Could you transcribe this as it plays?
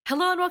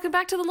Hello and welcome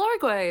back to the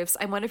Lorg Waves.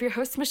 I'm one of your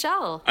hosts,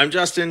 Michelle. I'm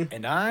Justin.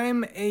 And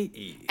I'm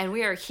AE. And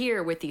we are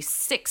here with the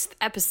 6th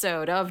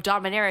episode of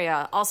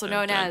Dominaria, also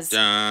known as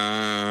Return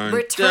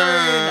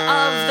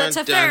of the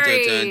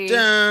Teferi.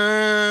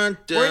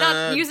 We're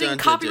not using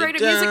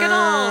copyrighted music at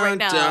all right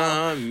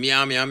now.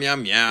 Meow, meow, meow,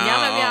 meow.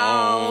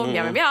 Meow,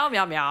 meow, meow, meow,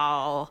 meow,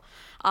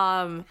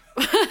 meow.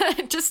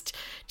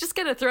 Just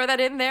gonna throw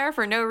that in there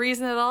for no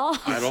reason at all.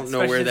 I don't know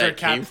where that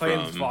came from.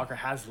 Planeswalker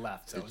has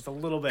left, so it's a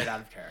little bit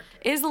out of character.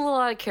 It is a little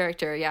out of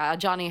character, yeah.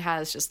 Johnny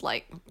has just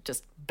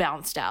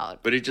bounced out.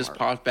 But he just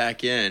popped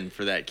back in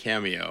for that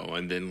cameo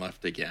and then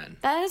left again.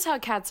 That is how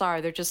cats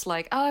are. They're just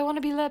like, oh, I want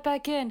to be let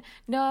back in.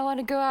 No, I want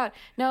to go out.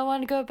 No, I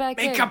want to go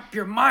back in. Make up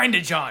your mind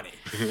to Johnny.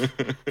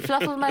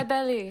 Fluffle my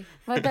belly.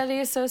 My belly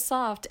is so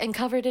soft and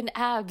covered in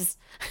abs.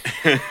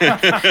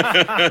 That's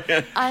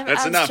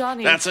enough.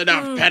 Johnny. That's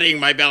enough petting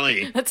my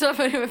belly. That's enough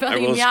petting my belly. I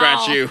will Meow.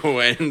 scratch you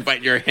and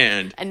bite your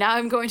hand. And now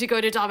I'm going to go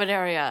to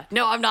Dominaria.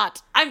 No, I'm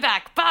not. I'm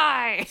back.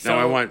 Bye. No,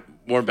 I want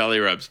more belly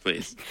rubs,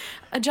 please.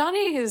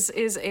 Johnny is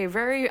a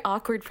very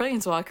awkward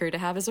planeswalker to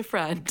have as a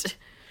friend.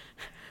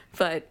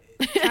 But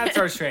cats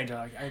are strange.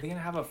 Are they going to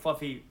have a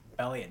fluffy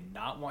belly and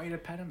not want you to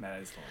pet him?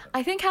 That is a little bit.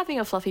 I think having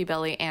a fluffy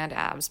belly and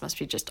abs must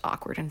be just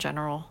awkward in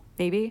general.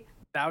 Maybe.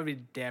 That would be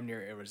damn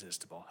near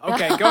irresistible.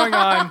 Okay, going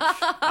on.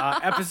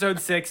 Episode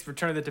 6,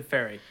 Return of the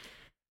Teferi.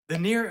 The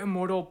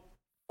near-immortal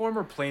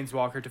former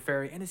planeswalker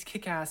Teferi and his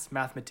kick-ass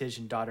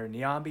mathematician daughter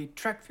Niambi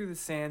trek through the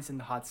sands in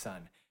the hot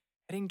sun,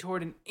 heading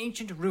toward an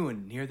ancient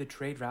ruin near the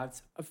trade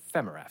routes of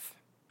Femeref.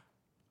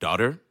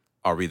 Daughter,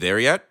 are we there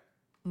yet?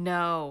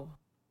 No.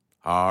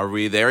 Are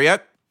we there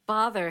yet?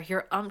 Father,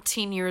 you're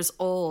umpteen years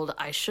old.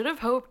 I should have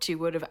hoped you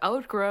would have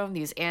outgrown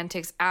these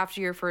antics after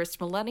your first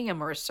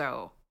millennium or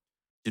so.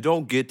 You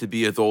don't get to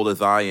be as old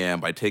as I am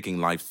by taking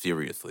life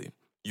seriously.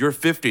 You're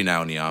 50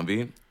 now,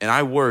 Niambi, and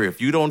I worry if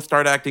you don't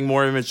start acting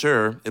more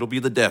immature, it'll be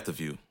the death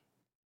of you.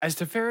 As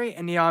Teferi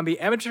and Niambi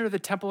enter the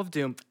Temple of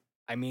Doom,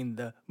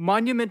 the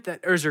monument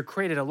that Urza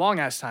created a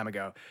long-ass time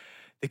ago,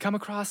 they come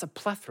across a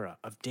plethora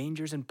of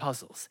dangers and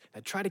puzzles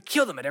that try to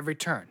kill them at every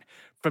turn.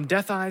 From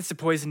death eyes to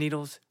poison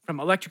needles, from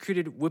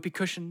electrocuted whoopee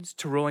cushions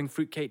to rolling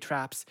fruitcake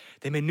traps,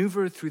 they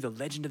maneuver through the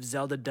Legend of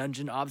Zelda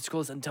dungeon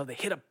obstacles until they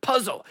hit a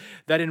puzzle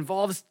that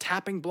involves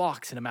tapping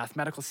blocks in a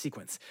mathematical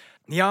sequence.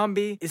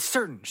 Niambi is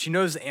certain she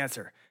knows the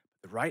answer.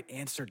 The right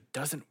answer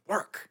doesn't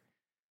work.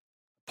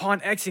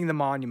 Upon exiting the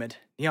monument,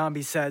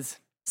 Niambi says,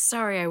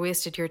 Sorry I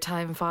wasted your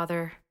time,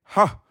 Father.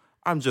 Huh,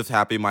 I'm just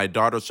happy my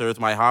daughter shares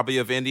my hobby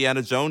of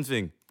Indiana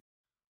Jonesing.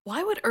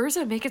 Why would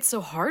Urza make it so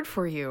hard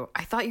for you?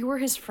 I thought you were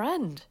his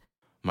friend.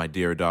 My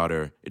dear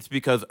daughter, it's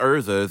because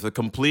Urza is a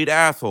complete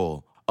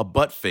asshole. A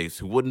butt-face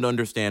who wouldn't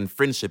understand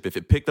friendship if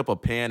it picked up a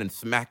pan and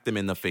smacked them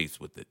in the face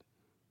with it.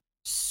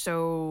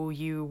 So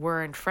you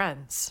weren't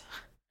friends?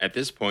 At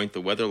this point,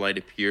 the Weatherlight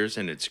appears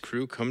and its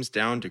crew comes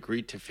down to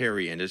greet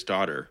Teferi and his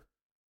daughter.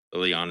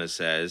 Liliana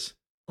says,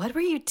 What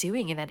were you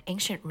doing in that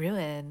ancient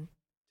ruin?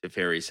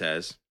 Teferi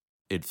says,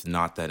 It's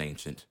not that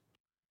ancient.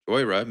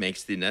 Joyra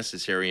makes the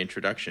necessary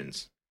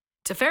introductions.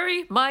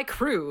 Teferi, my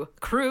crew.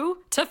 Crew,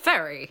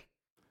 Teferi.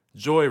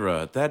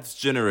 Joyra, that's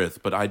generous,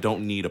 but I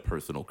don't need a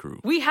personal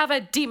crew. We have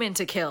a demon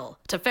to kill.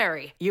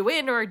 Teferi, you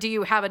in or do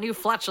you have a new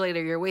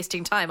flatulator you're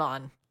wasting time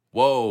on?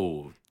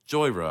 Whoa,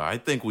 Joyra, I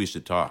think we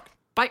should talk.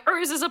 By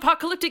Urza's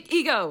apocalyptic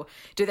ego.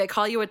 Do they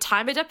call you a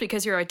time adept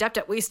because you're adept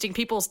at wasting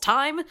people's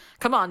time?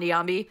 Come on,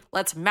 Niambi,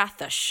 let's math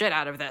the shit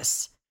out of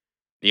this.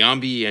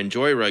 Niambi and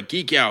Joyra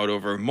geek out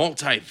over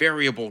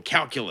multivariable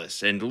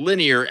calculus and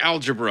linear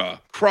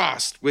algebra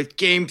crossed with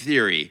game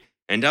theory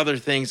and other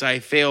things I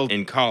failed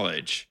in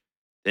college.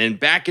 Then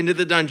back into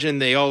the dungeon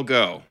they all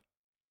go.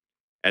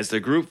 As the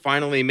group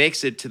finally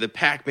makes it to the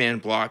Pac-Man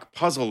block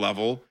puzzle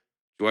level,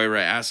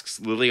 Joyra asks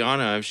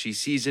Liliana if she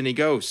sees any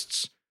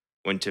ghosts.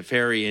 When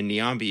Teferi and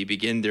Niambi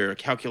begin their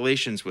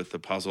calculations with the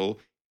puzzle,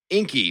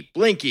 Inky,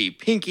 Blinky,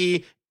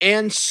 Pinky,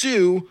 and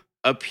Sue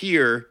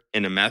appear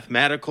in a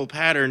mathematical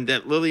pattern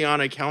that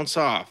Liliana counts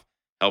off,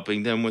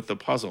 helping them with the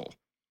puzzle.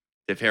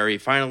 Teferi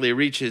finally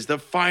reaches the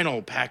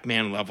final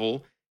Pac-Man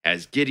level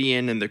as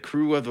Gideon and the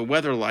crew of the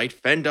Weatherlight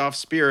fend off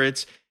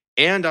spirits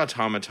and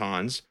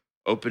automatons,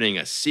 opening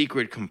a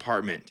secret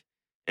compartment.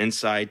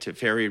 Inside,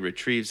 Teferi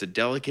retrieves a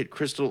delicate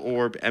crystal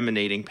orb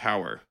emanating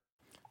power.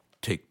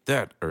 Take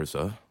that,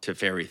 Urza.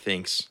 Teferi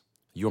thinks.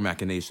 Your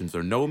machinations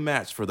are no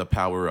match for the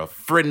power of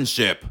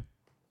friendship.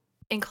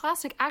 In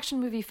classic action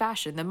movie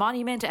fashion, the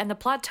monument and the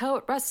plateau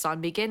it rests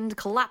on begin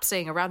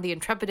collapsing around the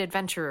intrepid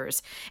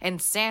adventurers,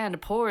 and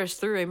sand pours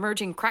through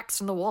emerging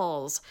cracks in the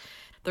walls.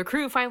 The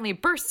crew finally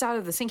bursts out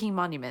of the sinking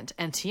monument,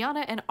 and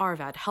Tiana and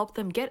Arvad help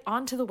them get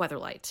onto the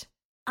Weatherlight.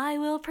 I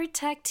will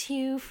protect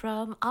you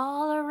from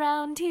all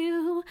around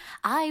you.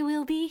 I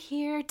will be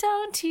here,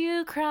 don't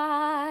you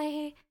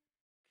cry.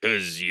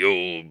 'Cause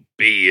you'll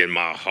be in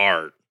my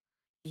heart.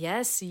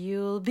 Yes,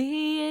 you'll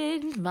be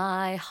in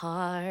my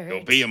heart.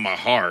 You'll be in my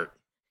heart.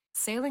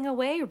 Sailing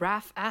away,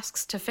 Raph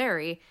asks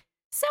Teferi,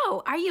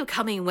 So, are you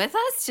coming with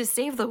us to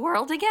save the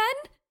world again?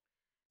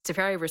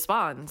 Teferi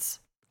responds,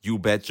 You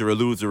bet your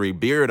illusory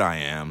beard I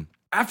am.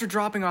 After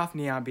dropping off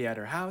Niambi at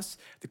her house,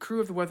 the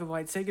crew of the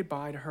Weatherlight say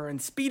goodbye to her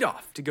and speed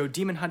off to go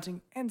demon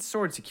hunting and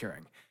sword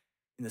securing.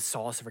 In the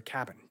solace of her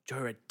cabin,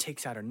 Joyra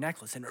takes out her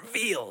necklace and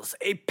reveals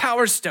a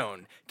power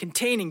stone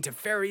containing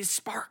Teferi's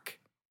spark.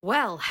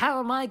 Well, how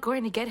am I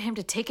going to get him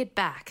to take it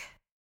back?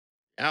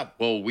 Yeah,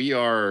 well, we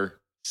are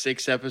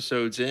 6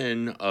 episodes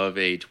in of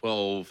a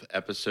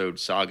 12-episode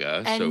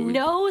saga. And so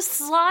no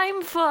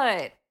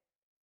Slimefoot.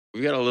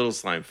 we got a little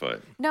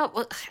Slimefoot. No,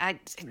 well, I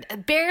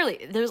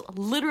barely. There's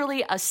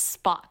literally a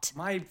spot.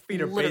 My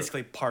feet are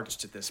basically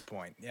parched at this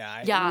point.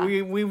 Yeah.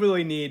 We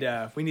really need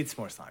we need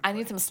some more slime. I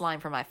need some slime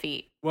for my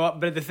feet. Well,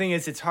 but the thing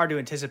is, it's hard to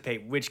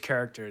anticipate which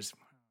characters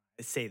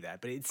say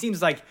that. But it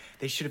seems like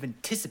they should have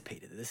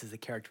anticipated that this is the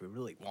character we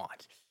really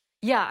want.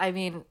 Yeah, I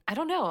mean, I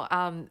don't know.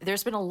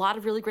 There's been a lot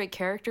of really great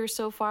characters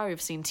so far.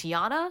 We've seen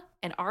Tiana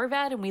and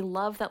Arvad, and we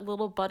love that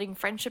little budding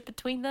friendship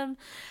between them.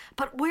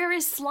 But where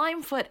is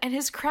Slimefoot and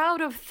his crowd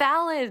of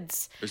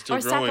Thalids? They're still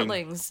or growing.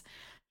 Saplings?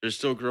 They're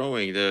still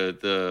growing.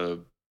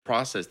 The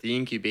process, the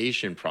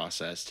incubation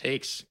process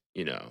takes,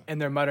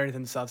 And they're muttering to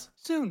themselves,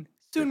 soon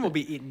we'll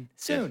be eaten.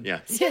 Soon.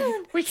 Yeah.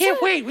 Soon. We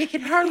can't wait. We can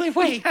hardly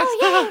wait.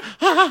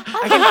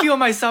 I can feel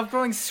myself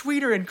growing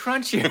sweeter and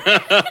crunchier.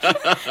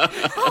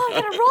 Oh,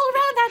 I'm gonna roll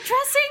around that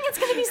dressing. It's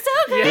gonna be so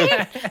great.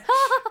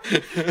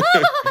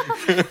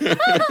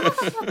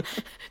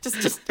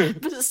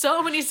 just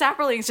so many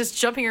sapperlings just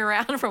jumping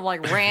around from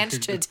like ranch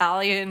to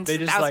Italian They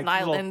to just Thousand like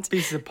little Island.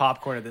 pieces of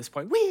popcorn at this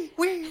point. Wee.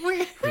 Wee.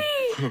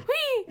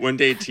 One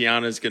day,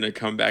 Tiana's going to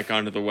come back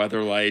onto the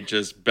Weatherlight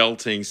just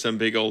belting some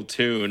big old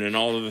tune, and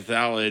all of the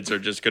Thalids are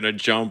just going to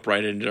jump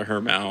right into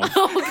her mouth.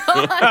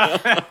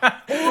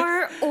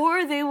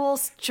 Or they will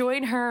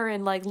join her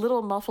in like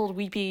little muffled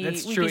weepy.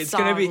 That's weepy true. It is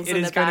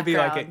going to be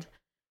like background.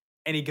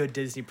 any good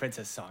Disney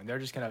princess song. They're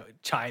just gonna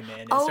chime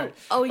in and Oh, start.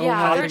 oh, yeah.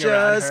 I hopping around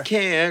just her.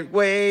 can't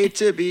wait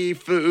to be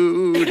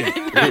food.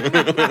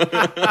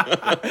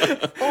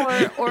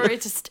 or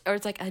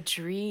it's like a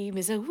dream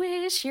is a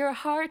wish your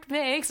heart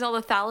makes, and all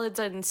the Thalids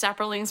and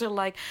Sapperlings are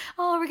like,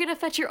 oh, we're gonna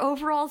fetch your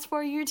overalls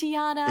for you,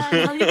 Tiana, and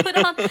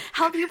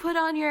help you put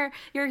on your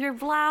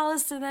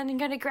blouse, and then you're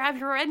gonna grab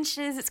your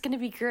wrenches. It's gonna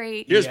be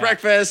great. Here's Yeah.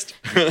 breakfast.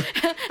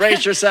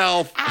 Brace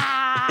yourself.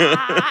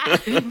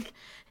 Ah!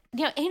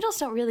 You know, angels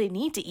don't really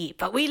need to eat,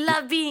 but we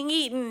love being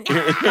eaten.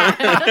 Oh,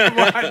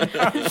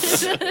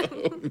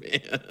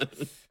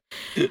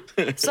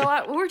 man.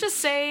 So we're just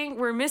saying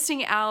we're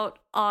missing out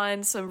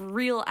on some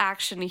real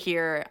action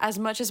here. As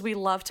much as we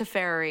love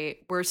Teferi,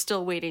 we're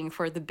still waiting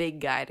for the big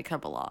guy to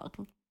come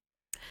along.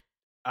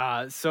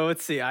 So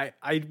let's see. I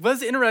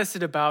was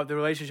interested about the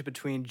relationship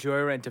between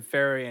Joyra and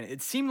Teferi, and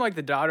it seemed like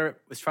the daughter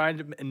was trying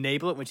to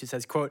enable it when she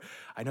says, quote,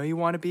 I know you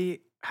want to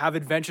have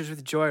adventures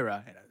with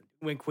Joyra. And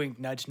wink, wink,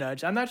 nudge,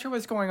 nudge. I'm not sure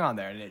what's going on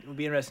there, and it will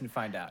be interesting to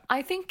find out.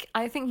 I think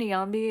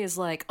Niambi is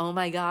like, oh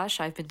my gosh,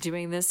 I've been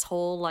doing this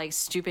whole like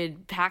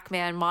stupid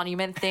Pac-Man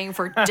monument thing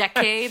for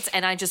decades,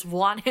 and I just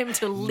want him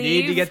to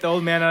leave. Need to get the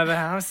old man out of the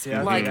house.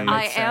 Yeah, Like, that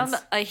I makes am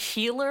sense. a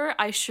healer.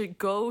 I should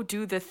go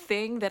do the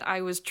thing that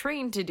I was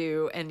trained to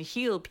do and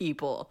heal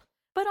people.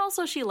 But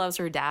also she loves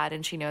her dad,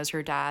 and she knows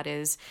her dad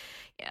is,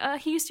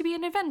 he used to be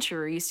an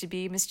adventurer. He used to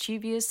be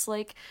mischievous,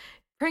 like,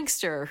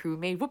 prankster who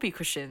made whoopee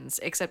cushions,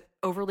 except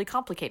overly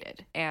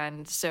complicated.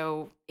 And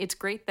so it's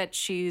great that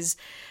she's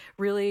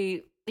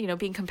really,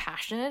 being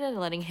compassionate and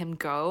letting him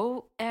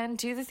go and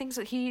do the things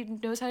that he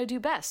knows how to do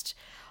best.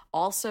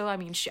 Also, I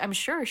mean, I'm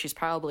sure she's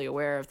probably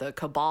aware of the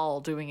Cabal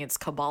doing its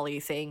Cabal-y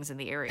things in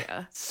the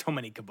area. So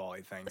many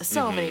Cabal-y things.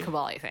 So many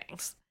Cabal-y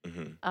things.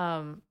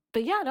 Mm-hmm.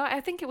 But yeah, no, I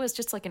think it was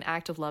just like an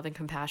act of love and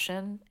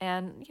compassion.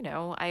 And,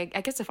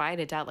 I guess if I had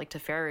a dad like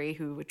Teferi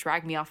who would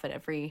drag me off at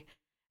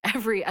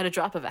at a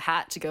drop of a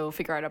hat to go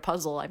figure out a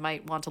puzzle, I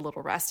might want a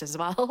little rest as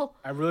well.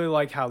 I really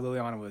like how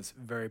Liliana was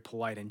very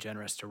polite and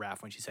generous to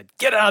Raph when she said,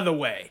 get out of the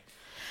way.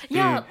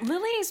 Yeah,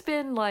 Lily's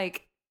been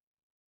like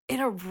in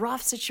a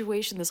rough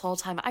situation this whole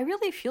time. I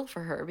really feel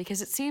for her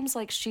because it seems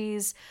like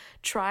she's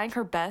trying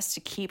her best to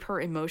keep her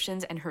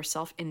emotions and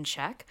herself in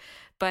check,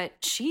 but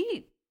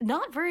she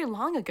not very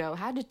long ago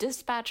had to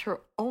dispatch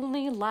her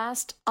only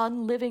last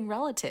unliving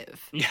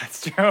relative. Yeah,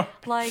 it's true.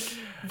 Like,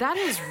 that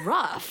is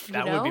rough.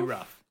 That would be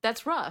rough.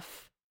 That's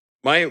rough.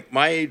 My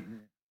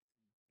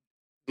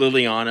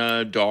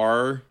Liliana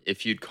Dar,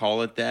 if you'd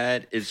call it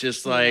that, is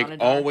just like Liliana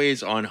Dar.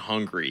 always on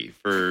hungry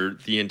for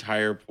the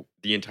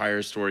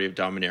entire story of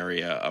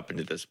Dominaria up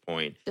until this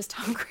point. Just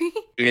hungry.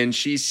 And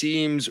she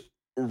seems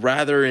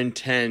rather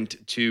intent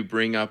to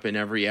bring up in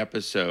every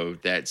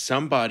episode that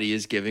somebody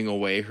is giving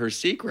away her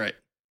secret.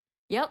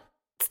 Yep.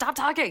 Stop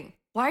talking.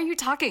 Why are you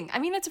talking? I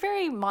mean, it's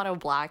very mono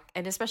black,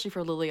 and especially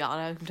for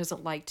Liliana, who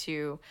doesn't like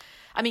to.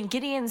 I mean,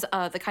 Gideon's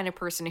the kind of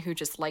person who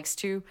just likes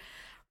to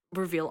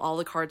reveal all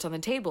the cards on the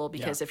table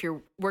because if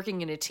you're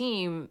working in a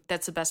team,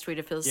 that's the best way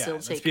to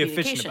facilitate let's be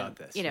efficient communication. about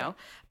this,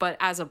 But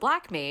as a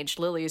black mage,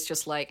 Lily is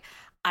just like,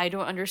 I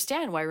don't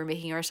understand why we're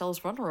making ourselves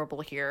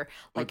vulnerable here.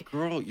 Like, But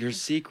girl, your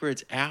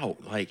secret's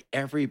out. Like,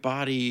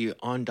 everybody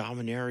on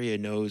Dominaria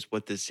knows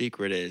what the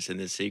secret is, and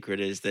the secret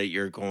is that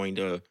you're going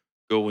to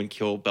go and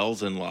kill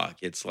Belzenlock.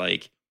 It's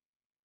like,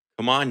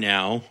 Come on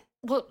now.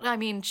 Well, I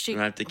mean, You she.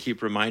 don't have to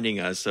keep reminding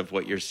us of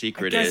what your I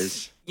secret guess,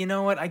 is. you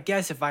know what? I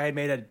guess if I had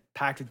made a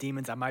pact with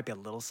demons, I might be a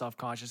little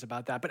self-conscious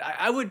about that. But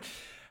I would,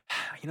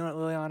 you know what,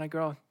 Liliana,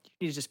 girl? You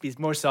need to just be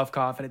more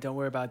self-confident. Don't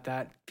worry about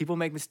that. People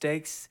make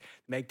mistakes,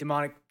 make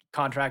demonic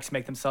contracts,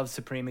 make themselves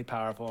supremely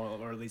powerful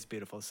or at least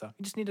beautiful. So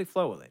you just need to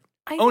flow with it.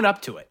 Own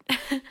up to it.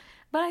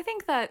 But I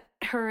think that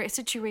her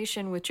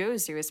situation with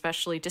Jozu,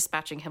 especially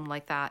dispatching him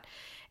like that,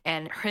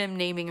 and him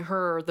naming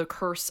her the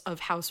curse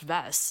of House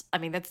Vess. I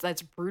mean,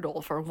 that's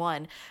brutal for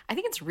one. I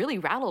think it's really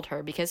rattled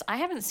her because I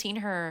haven't seen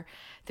her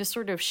this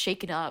sort of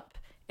shaken up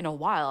in a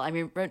while. I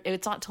mean,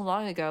 it's not too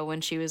long ago when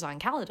she was on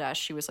Kaladesh,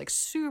 she was like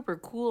super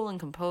cool and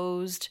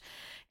composed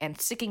and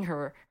sticking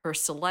her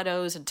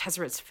stilettos in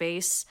Tezzeret's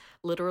face,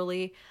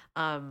 literally.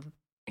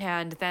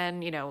 And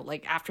then,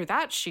 like after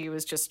that, she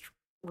was just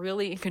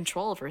really in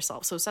control of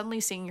herself. So suddenly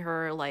seeing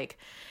her like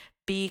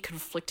be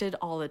conflicted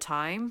all the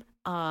time,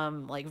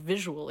 like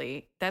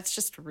visually, that's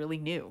just really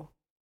new.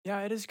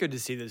 Yeah, it is good to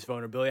see this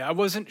vulnerability. I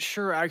wasn't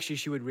sure actually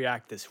she would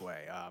react this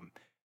way,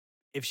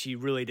 if she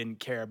really didn't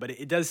care. But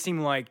it does seem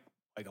like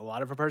a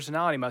lot of her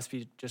personality must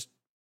be just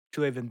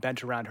truly have been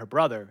bent around her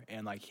brother,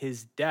 and like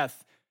his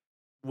death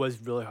was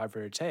really hard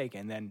for her to take.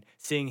 And then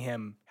seeing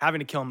him having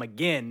to kill him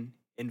again,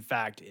 in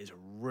fact, is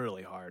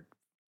really hard.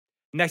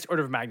 Next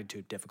order of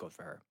magnitude difficult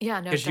for her. Yeah,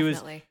 no, 'Cause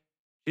definitely.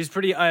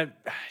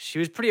 She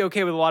was pretty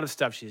okay with a lot of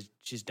stuff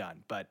she's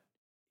done, but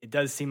it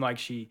does seem like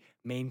she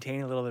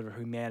maintained a little bit of her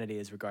humanity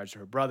as regards to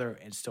her brother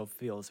and still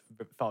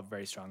felt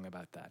very strongly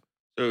about that.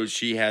 So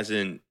she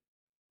hasn't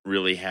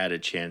really had a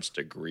chance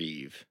to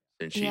grieve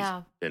since she's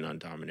Yeah. been on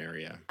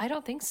Dominaria. I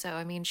don't think so.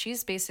 I mean,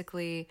 she's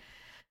basically,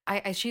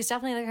 she's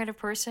definitely the kind of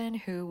person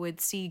who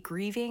would see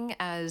grieving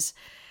as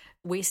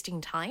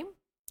wasting time,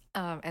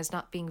 as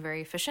not being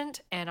very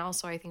efficient. And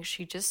also, I think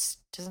she just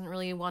doesn't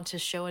really want to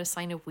show a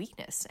sign of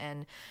weakness.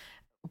 And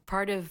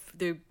part of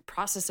the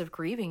process of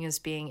grieving is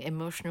being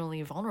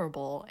emotionally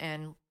vulnerable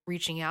and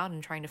reaching out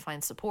and trying to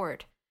find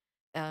support.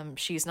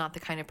 She's not the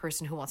kind of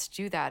person who wants to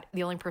do that.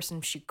 The only person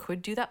she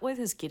could do that with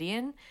is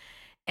Gideon.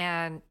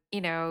 And,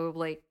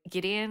 like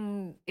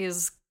Gideon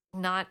is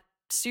not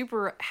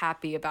super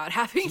happy about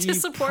having to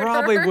support her. He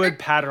probably would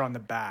pat her on the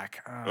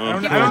back. I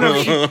don't I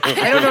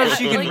know if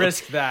she can Like,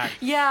 risk that.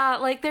 Yeah,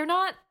 like they're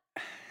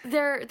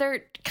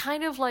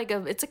kind of like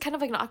it's a kind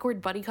of like an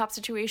awkward buddy cop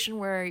situation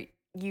where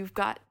you've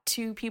got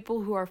two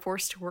people who are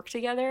forced to work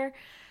together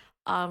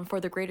for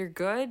the greater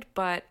good,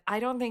 but I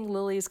don't think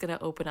Lily's going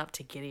to open up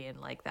to Gideon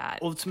like that.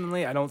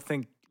 Ultimately, I don't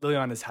think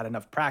Liliana's had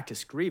enough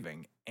practice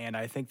grieving, and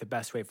I think the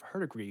best way for her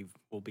to grieve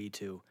will be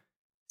to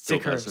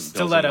stick her Bells and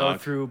stiletto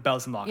Lock. through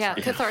bells and locks. Yeah,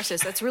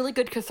 catharsis. That's really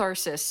good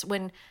catharsis.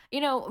 When,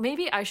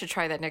 maybe I should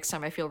try that next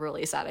time I feel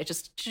really sad. I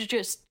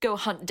just go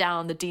hunt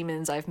down the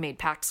demons I've made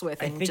pacts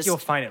with. I And think you'll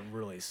find it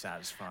really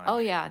satisfying. Oh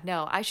yeah,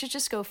 no, I should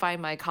just go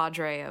find my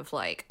cadre of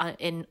like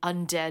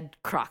undead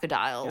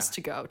crocodiles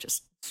to go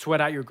just.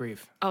 Sweat out your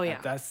grief. Oh, yeah.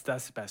 That's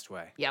the best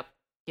way. Yep.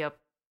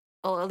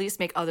 I'll at least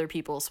make other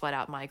people sweat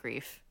out my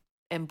grief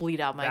and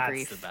bleed out my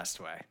grief. That's the best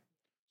way.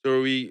 So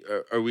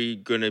are we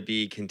going to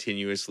be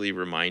continuously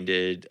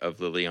reminded of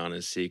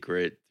Liliana's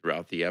secret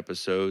throughout the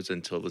episodes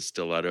until the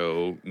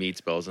stiletto meets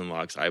Bells and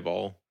Locke's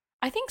eyeball?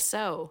 I think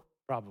so.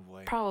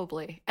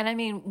 Probably. And I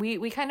mean,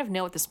 we kind of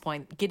know at this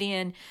point,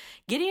 Gideon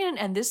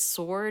and this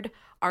sword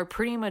are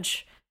pretty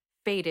much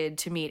fated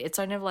to meet. It's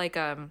kind of like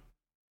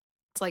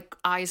it's like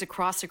eyes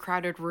across a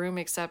crowded room,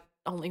 except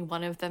only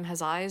one of them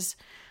has eyes,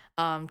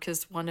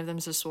 because one of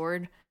them's a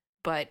sword.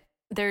 But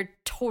they're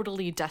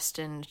totally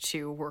destined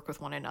to work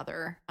with one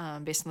another,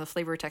 based on the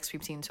flavor text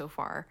we've seen so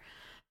far.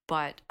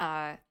 But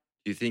Do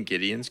you think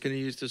Gideon's going to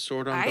use the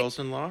sword on Bells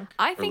and Locke?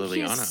 I or think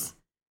Liliana?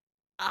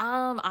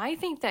 I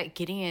think that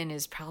Gideon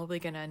is probably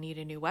gonna need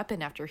a new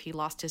weapon after he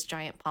lost his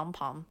giant pom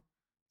pom.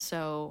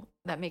 So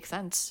that makes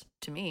sense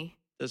to me.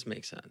 Does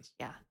make sense.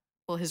 Yeah.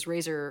 Well, his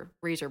razor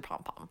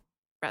pom pom,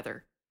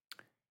 rather.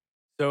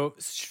 So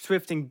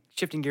shifting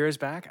gears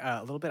back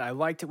a little bit, I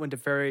liked it when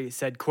Teferi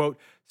said, quote,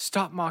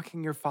 "Stop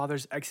mocking your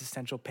father's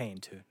existential pain"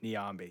 to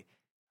Niambi.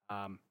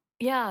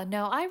 Yeah,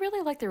 no, I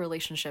really like the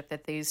relationship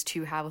that these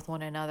two have with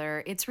one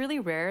another. It's really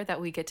rare that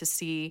we get to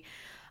see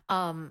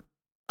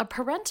a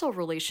parental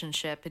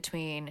relationship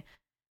between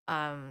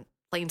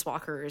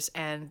planeswalkers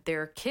and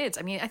their kids.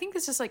 I mean, I think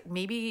this is like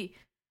maybe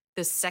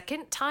the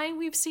second time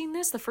we've seen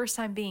this, the first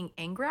time being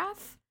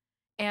Angrath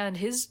and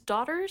his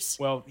daughters.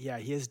 Well, yeah,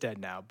 he is dead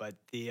now, but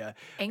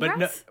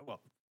Angrath?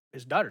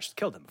 his daughters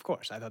killed him, of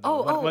course. I thought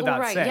Oh,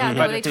 right. saying. Yeah,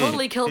 no, they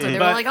totally killed him. They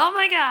were like, oh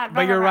my God.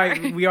 But you're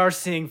right. We are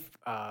seeing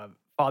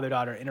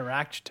father-daughter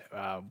interact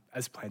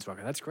as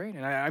Planeswalker. That's great.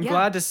 And I'm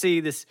glad to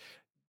see this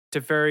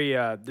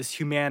Teferi, this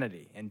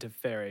humanity in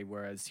Teferi,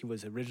 whereas he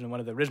was one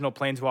of the original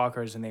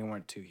Planeswalkers and they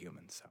weren't too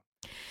human. So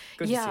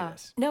good to see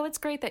this. No, it's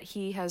great that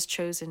he has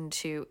chosen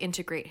to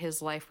integrate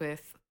his life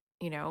with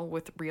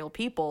real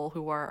people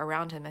who are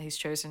around him, that he's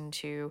chosen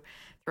to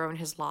throw in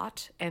his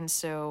lot. And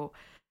so,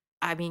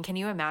 I mean, can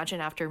you imagine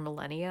after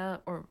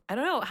millennia, or I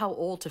don't know how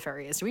old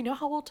Teferi is. Do we know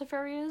how old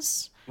Teferi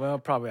is? Well,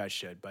 probably I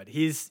should, but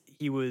he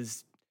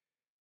was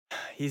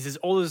he's as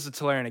old as the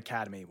Tolarian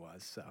Academy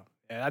was, so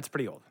yeah, that's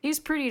pretty old. He's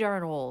pretty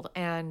darn old.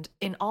 And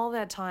in all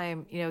that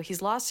time,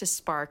 he's lost his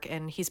spark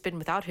and he's been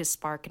without his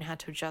spark and had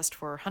to adjust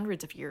for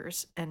hundreds of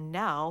years. And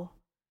now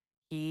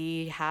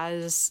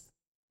there's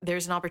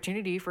an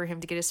opportunity for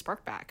him to get his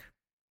spark back.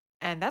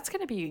 And that's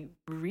going to be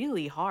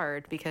really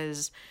hard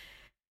because,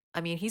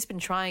 I mean, he's been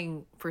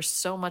trying for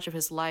so much of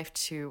his life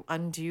to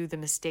undo the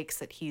mistakes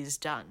that he's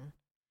done.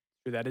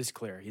 That is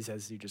clear. He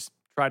says you just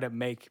try to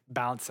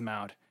balance them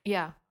out.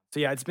 Yeah. So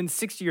yeah, it's been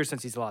 6 years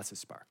since he's lost his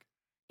spark.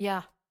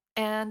 Yeah.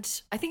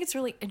 And I think it's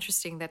really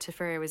interesting that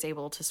Teferi was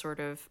able to sort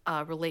of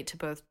relate to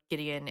both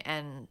Gideon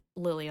and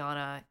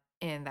Liliana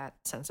in that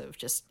sense of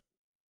just,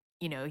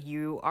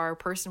 you are a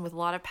person with a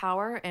lot of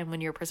power. And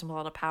when you're a person with a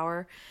lot of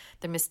power,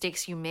 the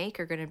mistakes you make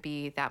are going to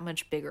be that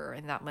much bigger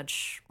and that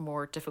much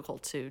more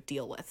difficult to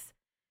deal with.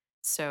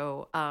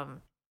 So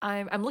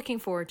I'm looking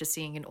forward to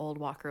seeing an old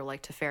walker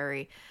like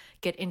Teferi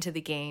get into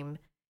the game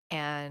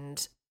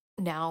and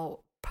now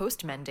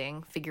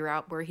post-mending figure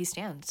out where he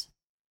stands.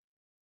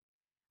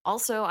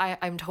 Also,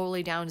 I'm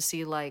totally down to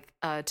see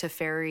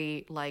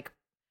Teferi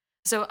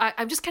so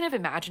I'm just kind of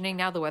imagining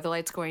now the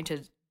Weatherlight's going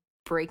to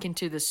break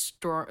into the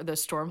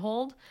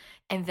stormhold,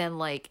 and then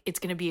it's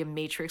going to be a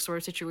Matrix sort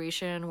of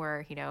situation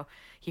where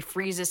he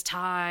freezes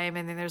time,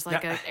 and then there's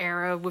an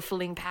era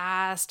whiffling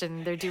past,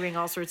 and they're doing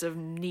all sorts of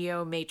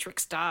Neo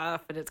Matrix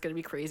stuff, and it's going to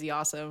be crazy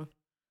awesome.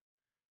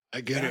 I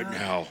get it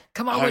now.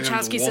 Come on,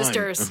 Wachowski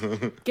sisters.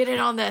 Get in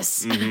on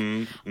this.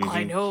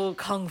 I know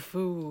Kung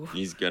Fu.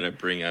 He's going to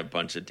bring a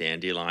bunch of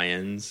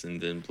dandelions and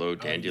then blow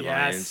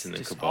dandelions and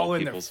then Cabal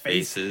people's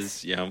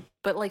faces. Yeah.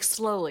 But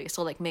slowly,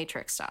 so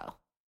Matrix style.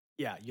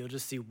 Yeah, you'll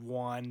just see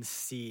one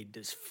seed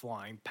just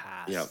flying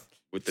past. Yep,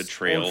 with the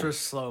trail. Ultra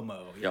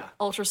slow-mo. Yeah. Yep.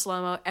 Ultra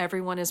slow-mo.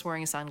 Everyone is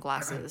wearing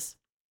sunglasses.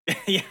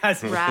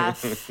 Yes.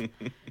 Raph,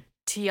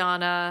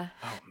 Tiana.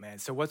 Oh, man.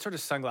 So what sort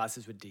of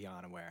sunglasses would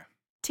Tiana wear?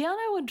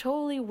 Tiana would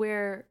totally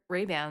wear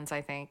Ray-Bans,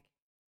 I think.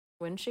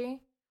 Wouldn't she?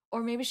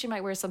 Or maybe she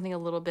might wear something a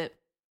little bit...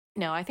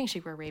 No, I think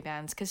she'd wear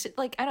Ray-Bans. Because,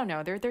 I don't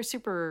know. They're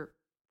super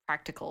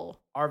practical.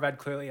 Arvad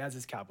clearly has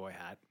his cowboy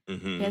hat.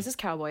 Mm-hmm. He has his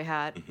cowboy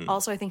hat. Mm-hmm.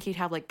 Also, I think he'd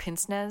have,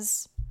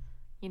 pince-nez,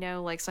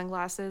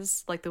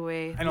 sunglasses, like the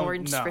way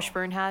Lawrence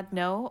Fishburne had.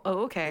 No?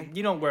 Oh, okay.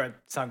 You don't wear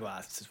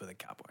sunglasses with a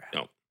cowboy hat.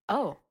 No.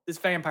 Oh. This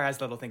vampire has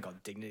a little thing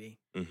called dignity.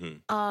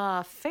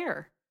 Mm-hmm.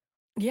 Fair.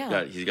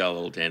 Yeah. He's got a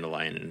little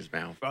dandelion in his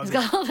mouth.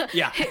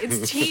 Yeah.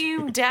 It's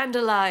Team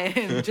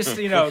Dandelion. Just,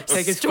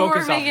 take his focus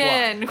off storming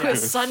in with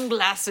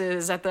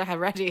sunglasses at the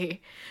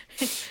ready.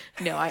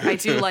 No, I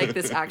do like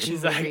this action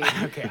movie.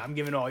 Okay, I'm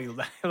giving all you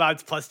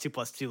it's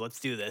 +2/+2. Let's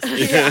do this.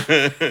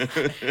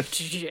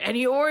 Yeah.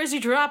 Any oars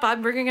you drop,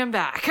 I'm bringing them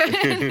back.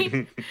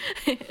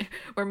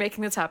 We're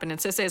making this happen.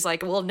 And Sisei's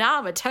like, well, now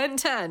I'm a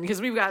 10-10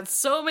 because we've got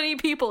so many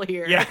people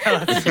here. Yeah.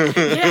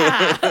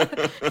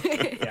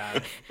 Yeah.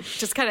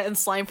 Just kind of, and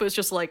Slimefoot's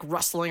just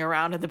rustling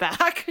around in the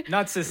back.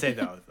 Not Sisei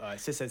though.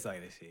 Sisei's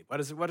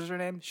what is her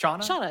name?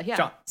 Shauna? Shauna,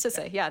 yeah.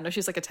 Sisei, yeah. No,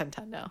 she's a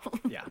 10-10 now.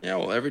 Yeah. Yeah,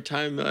 well, every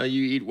time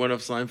you eat one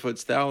of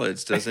Slimefoot's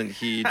salads, doesn't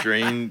he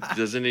drain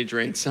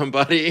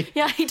somebody?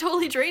 Yeah, he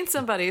totally drains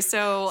somebody.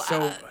 So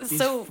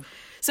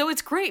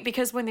it's great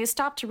because when they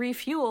stop to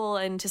refuel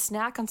and to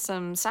snack on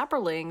some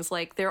sapperlings,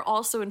 they're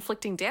also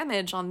inflicting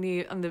damage on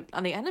the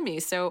enemy.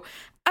 So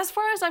as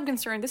far as I'm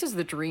concerned, this is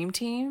the dream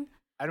team.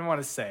 I don't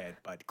want to say it,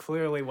 but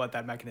clearly what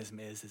that mechanism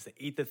is they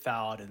eat the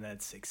Thalid and then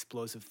it's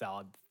explosive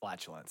Thalid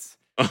flatulence.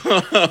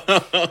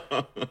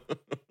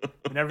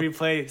 Whenever you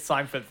play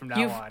Slimefoot from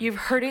now on. You've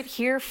heard it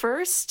here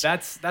first.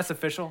 That's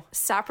official.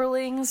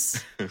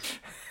 Sapperlings,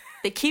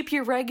 they keep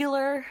you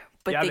regular,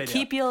 but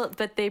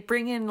but they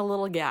bring in a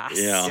little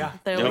gas. Yeah.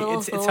 They're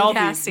it's little healthy.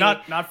 gassy.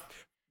 Not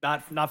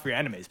for your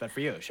enemies, but for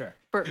you, sure.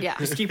 Yeah.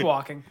 Just keep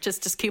walking.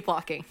 Just keep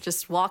walking.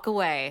 Just walk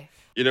away.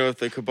 If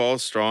the Cabal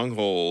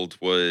stronghold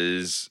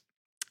was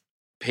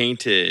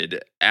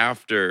painted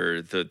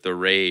after the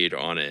raid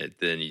on it,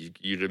 then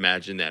you'd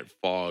imagine that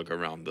fog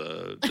around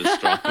the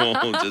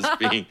stronghold just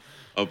being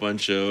a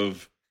bunch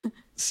of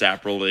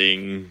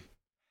sapperling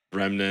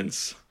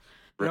remnants.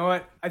 You know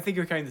what? I think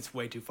you're carrying this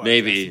way too far.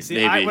 Maybe.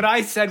 What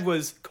I said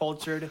was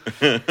cultured,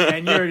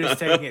 and you're just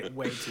taking it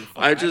way too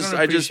far. I just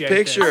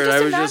picture it.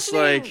 I was just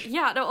like,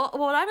 yeah. No,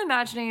 what I'm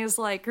imagining is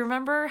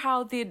remember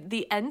how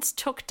the Ents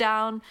took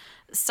down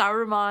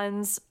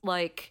Saruman's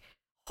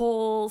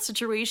whole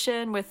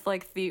situation with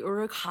the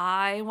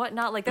Uruk-hai and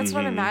whatnot. That's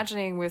what I'm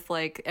imagining with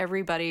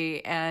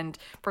everybody, and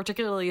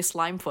particularly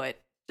Slimefoot.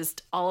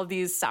 Just all of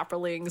these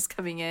sapperlings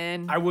coming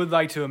in. I would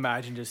like to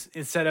imagine just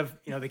instead of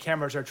the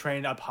cameras are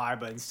trained up high,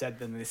 but instead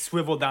then they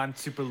swivel down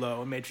super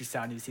low. Matrix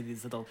sound, you see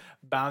these little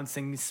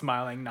bouncing,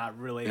 smiling, not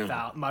really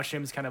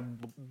mushrooms kind of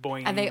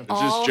boing. And they just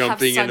all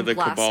jumping have into the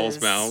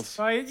Cabal's mouths.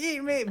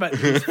 Eat me, but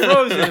he's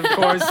frozen, of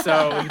course,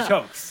 so he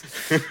chokes.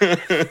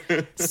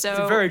 It's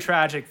very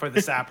tragic for the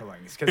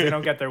sapperlings because they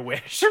don't get their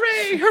wish.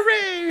 Hooray!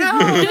 Hooray!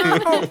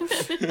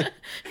 No!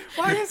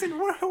 Why isn't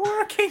it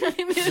working?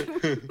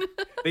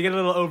 They get a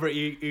little over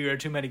eager,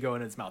 too many go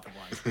in his mouth at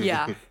once.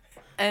 Yeah.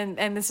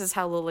 And this is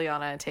how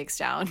Liliana takes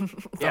down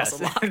Yes,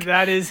 Belzelock.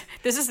 that is.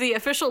 This is the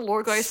official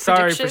Lorgoy's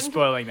Sorry prediction. for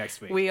spoiling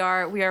next week. We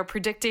are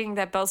predicting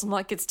that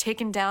Belzelock gets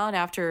taken down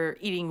after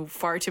eating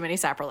far too many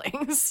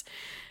saplings.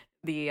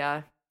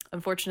 The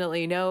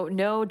unfortunately,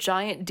 no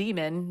giant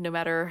demon, no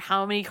matter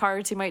how many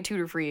cards he might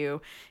tutor for you,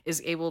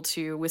 is able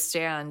to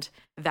withstand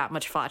that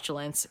much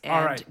flatulence and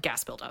All right.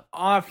 gas buildup.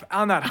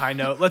 On that high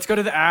note, let's go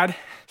to the ad.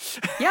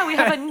 Yeah, we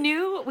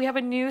have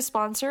a new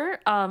sponsor.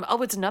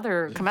 It's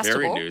another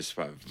comestible.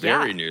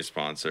 Very new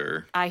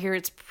sponsor. I hear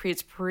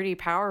it's pretty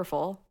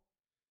powerful.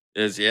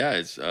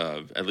 It's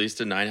at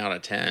least a 9 out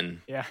of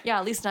 10. Yeah. Yeah,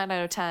 at least 9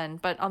 out of 10.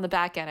 But on the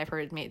back end, I've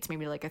heard it's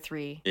maybe like a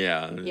 3.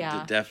 Yeah,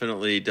 Yeah. It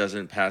definitely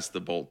doesn't pass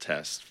the Bolt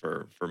test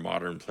for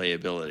modern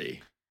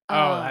playability.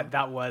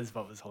 That was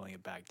what was holding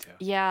it back too.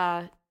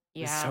 Yeah.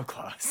 It's so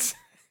close.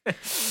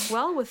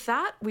 Well, with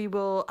that, we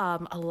will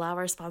allow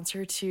our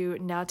sponsor to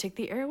now take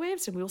the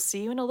airwaves, and we'll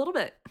see you in a little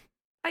bit.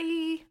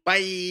 Bye.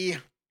 Bye.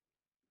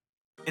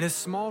 In a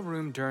small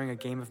room during a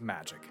game of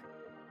Magic.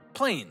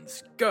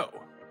 Planes, go.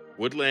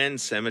 Woodland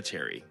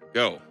Cemetery,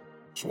 go.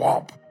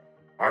 Swamp,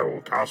 I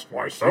will cast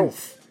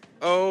myself.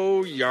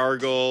 Oh,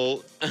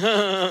 Yargle.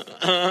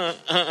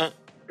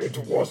 It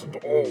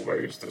wasn't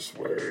always this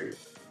way.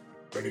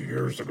 Many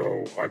years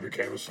ago, I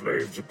became a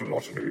slave to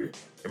gluttony,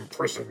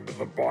 imprisoned in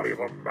the body of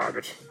a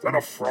maggot, then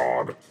a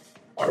frog.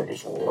 I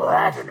was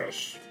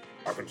ravenous.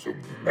 I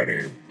consumed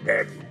many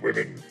men,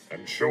 women,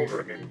 and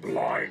children in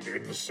blind,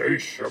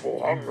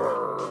 insatiable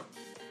hunger.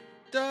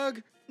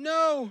 Doug,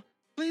 no.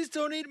 Please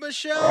don't eat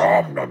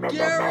Michelle. Nom, nom, nom,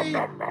 Gary,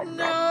 nom, nom, nom, nom, nom.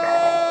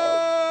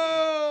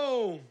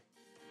 no.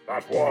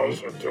 That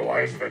was until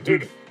I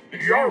invented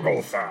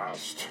Yargle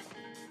Fast.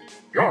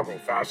 Yargle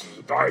Fast is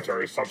a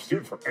dietary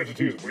substitute for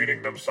entities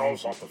weaning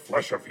themselves off the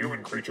flesh of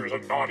human creatures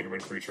and non-human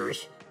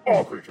creatures.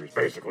 All creatures,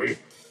 basically.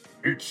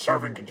 Each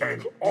serving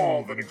contains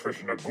all the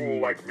nutrition a ghoul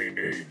like me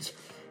needs,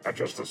 and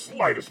just the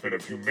slightest bit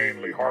of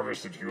humanely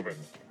harvested human,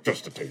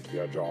 just to take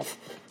the edge off.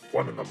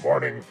 One in the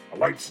morning, a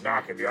light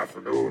snack in the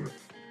afternoon,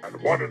 and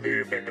one in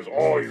the evening is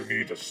all you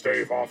need to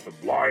stave off the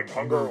blind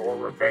hunger or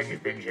revenge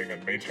binging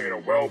and maintain a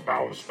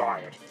well-balanced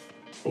diet.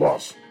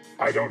 Plus,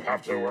 I don't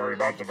have to worry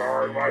about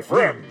devouring my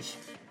friends.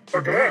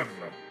 Again!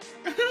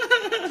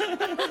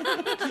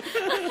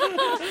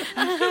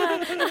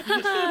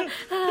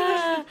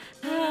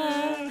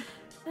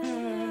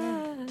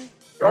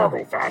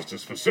 Yargle Fast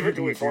is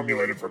specifically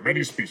formulated for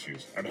many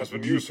species and has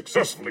been used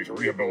successfully to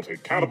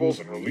rehabilitate cannibals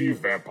and relieve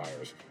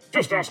vampires.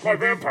 Just ask my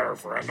vampire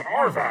friend,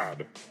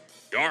 Arvad.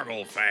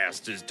 Yargle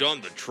Fast has done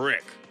the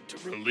trick to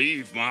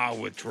relieve my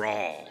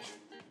withdrawal.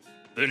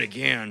 Then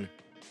again,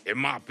 it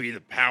might be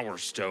the Power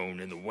Stone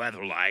in the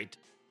Weatherlight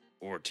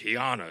or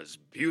Tiana's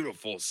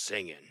beautiful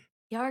singing.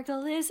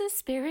 Yargle is a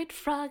spirit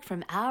frog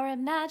from our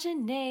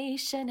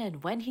imagination,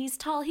 and when he's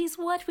tall, he's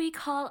what we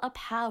call a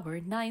Power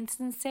 9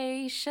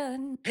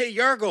 sensation. Hey,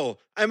 Yargle,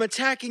 I'm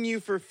attacking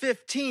you for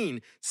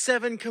 15,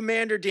 7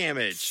 commander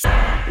damage.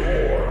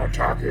 You're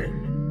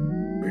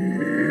attacking me?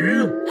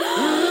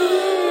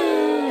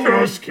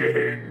 Just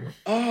kidding.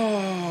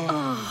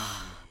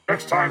 Oh.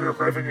 Next time you're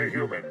craving a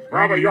human,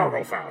 grab a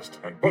Yargle Fast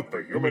and put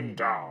the human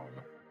down.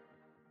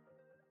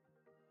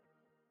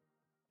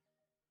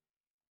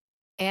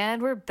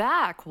 And we're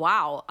back.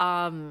 Wow.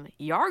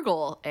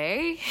 Yargle,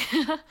 eh?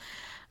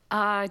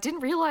 Didn't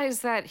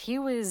realize that he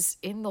was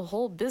in the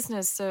whole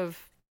business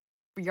of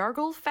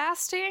Yargle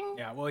fasting.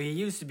 Yeah, well, he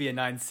used to be a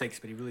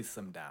 9-6, but he really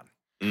slimmed down.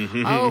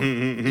 Oh,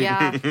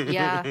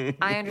 yeah.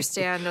 I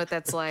understand what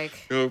that's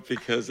like. No,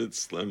 because it's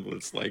slim.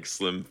 It's like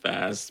Slim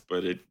Fast,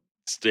 but it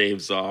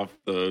staves off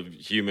the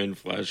human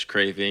flesh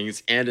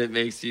cravings, and it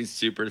makes you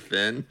super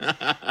thin.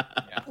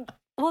 Yeah.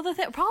 Well, the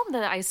problem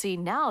that I see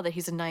now that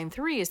he's a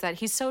 9-3 is that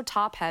he's so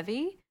top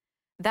heavy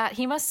that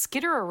he must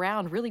skitter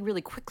around really,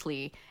 really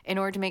quickly in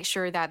order to make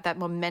sure that that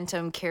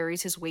momentum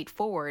carries his weight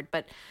forward.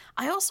 But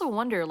I also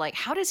wonder, like,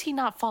 how does he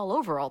not fall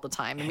over all the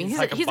time? I mean, he's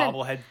like a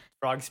bobblehead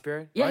frog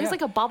spirit. Yeah, he's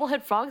like a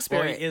bobblehead frog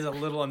spirit. Well, he is a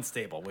little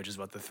unstable, which is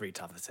what the 3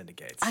 toughest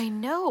indicates. I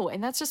know,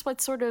 and that's just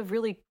what's sort of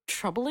really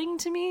troubling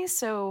to me.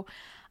 So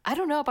I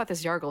don't know about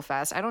this Yargle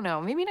Fest. I don't know.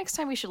 Maybe next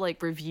time we should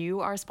like review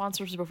our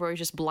sponsors before we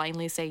just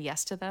blindly say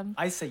yes to them.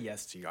 I say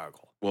yes to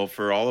Yargle. Well,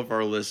 for all of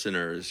our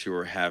listeners who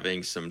are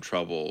having some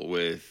trouble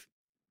with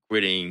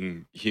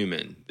quitting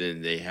human,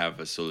 then they have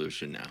a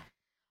solution now.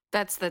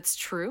 That's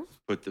true.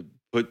 Put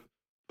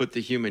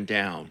the human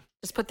down.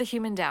 Just put the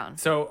human down.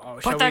 So,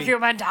 Put the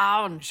human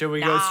down. Shall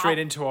we now. go straight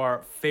into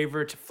our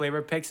favorite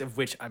flavor picks, of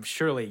which I'm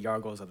surely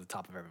Yargle's at the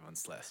top of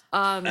everyone's list?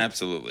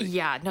 Absolutely.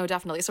 Yeah, no,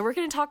 definitely. So we're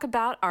going to talk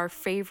about our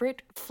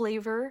favorite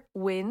flavor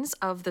wins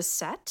of the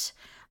set,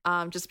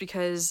 just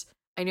because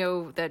I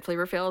know that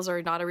flavor fails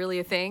are not really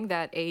a thing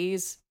that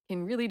A's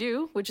can really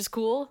do, which is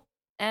cool.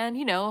 And,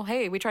 you know,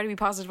 hey, we try to be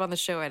positive on the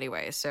show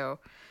anyway, so...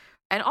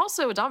 And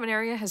also,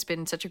 Dominaria has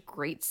been such a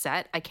great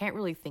set. I can't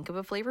really think of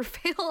a flavor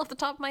fail off the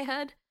top of my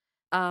head.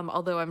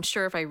 Although I'm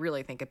sure if I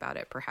really think about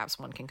it, perhaps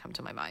one can come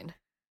to my mind.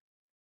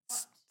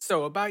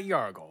 So about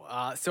Yargle.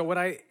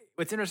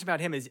 What's interesting about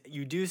him is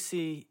you do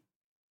see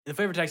In the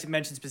flavor text, it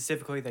mentioned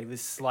specifically that he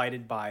was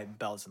slighted by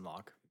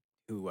Belzenlock,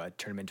 who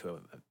turned him into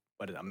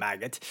a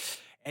maggot.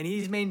 And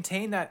he's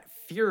maintained that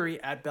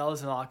fury at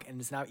Belzenlock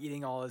and is now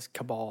eating all his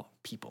Cabal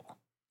people.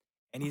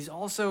 And he's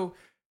also,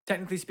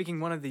 technically speaking,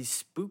 one of the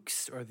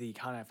spooks or the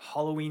kind of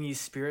Halloweeny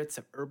spirits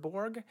of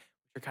Urborg, which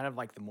are kind of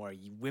like the more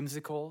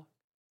whimsical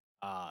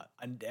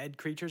undead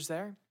creatures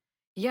there.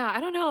 Yeah,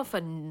 I don't know if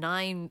a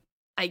 9.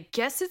 I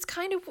guess it's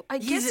kind of.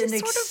 He's an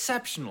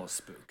exceptional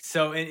spook.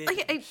 So,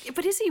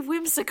 but is he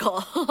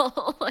whimsical?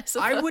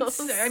 I would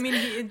say. I mean,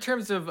 in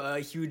terms of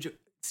huge,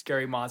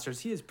 scary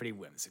monsters, he is pretty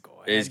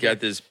whimsical. He's got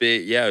this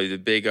the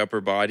big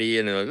upper body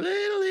and a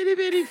little itty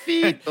bitty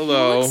feet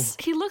below.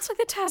 He looks like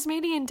the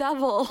Tasmanian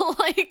devil.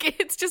 Like,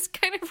 it's just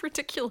kind of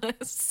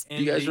ridiculous. Do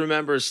you guys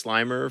remember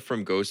Slimer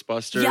from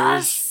Ghostbusters?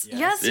 Yes,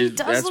 he does.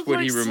 That's look what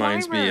like he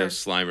reminds me Slimer. of.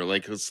 Slimer,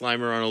 like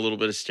Slimer on a little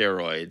bit of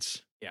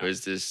steroids. Yeah. It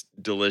was this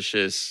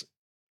delicious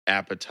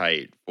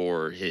appetite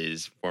for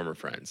his former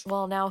friends.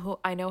 Well, now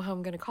I know who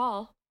I'm going to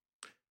call.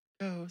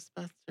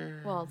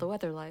 Ghostbusters. Well, the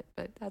Weatherlight,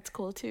 but that's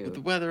cool too. The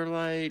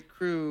Weatherlight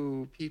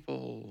crew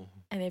people.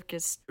 And they've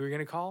just Who are we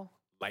gonna call?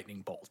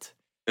 Lightning Bolt.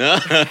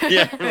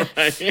 Yeah,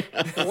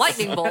 right.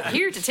 Lightning Bolt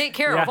here to take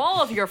care of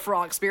all of your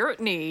frog spirit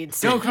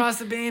needs. Don't cross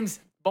the beams,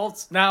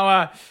 bolts.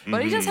 Now,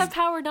 But he does have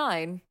power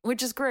 9,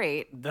 which is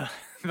great. the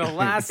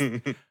last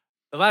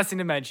thing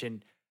to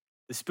mention.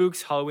 The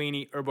spooks,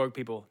 Halloweeny, Urborg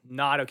people,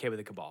 not okay with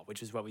the Cabal,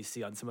 which is what we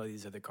see on some of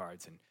these other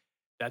cards. And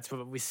that's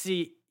what we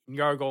see in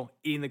Yargle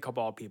eating the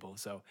Cabal people.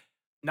 So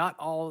not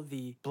all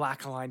the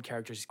black aligned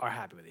characters are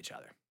happy with each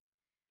other.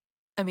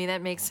 I mean,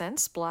 that makes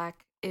sense.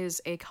 Black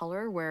is a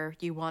color where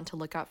you want to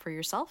look out for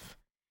yourself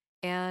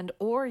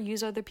or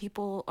use other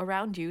people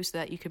around you so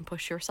that you can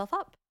push yourself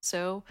up.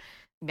 So,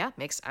 yeah,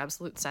 makes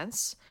absolute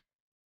sense.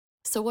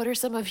 So what are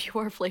some of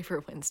your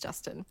flavor wins,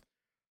 Justin?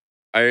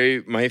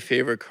 My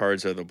favorite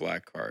cards are the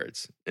black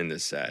cards in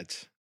this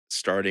set,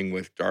 starting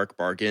with Dark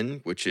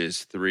Bargain, which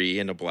is 3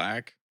 and a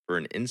black for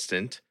an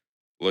instant.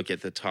 Look at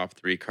the top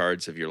 3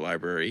 cards of your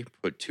library,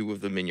 put 2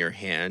 of them in your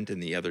hand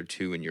and the other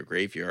 2 in your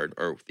graveyard,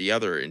 or the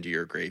other into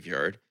your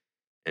graveyard,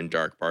 and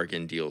Dark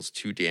Bargain deals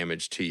 2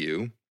 damage to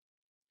you.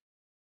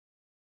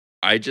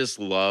 I just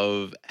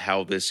love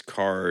how this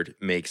card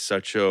makes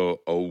such a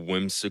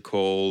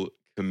whimsical,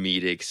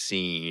 comedic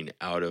scene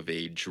out of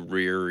a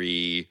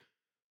dreary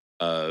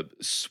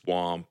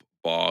swamp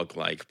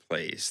bog-like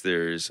place.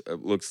 There's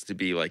looks to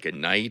be like a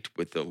knight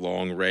with a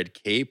long red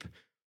cape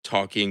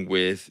talking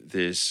with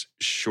this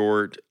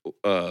short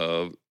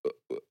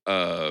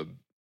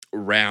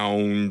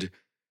round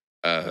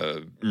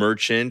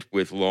merchant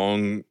with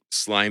long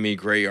slimy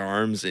gray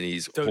arms, and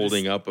he's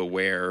holding up a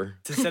ware.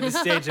 To set the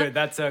stage there,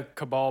 that's a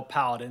Cabal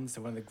paladin,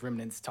 so one of the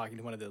Gremlins talking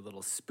to one of the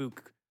little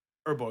spook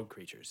Urborg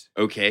creatures.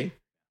 Okay.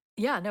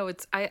 Yeah, no,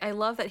 I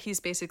love that he's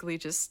basically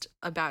just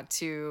about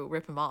to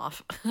rip him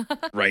off.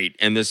 Right,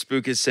 and the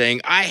spook is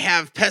saying, I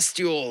have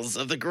pustules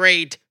of the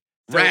great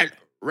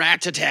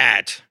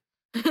rat-a-tat.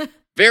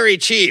 Very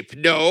cheap,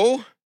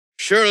 no?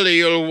 Surely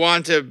you'll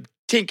want a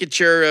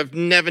tincture of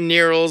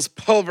Neviniral's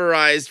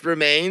pulverized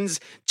remains.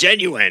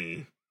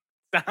 Genuine.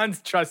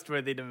 Sounds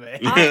trustworthy to me.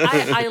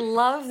 I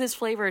love this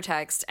flavor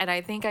text, and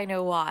I think I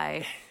know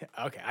why.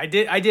 Okay,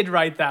 I did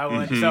write that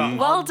one. So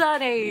Well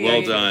done, Abe.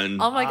 Well done.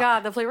 Oh my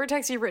god, the flavor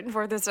text you've written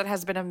for this one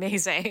has been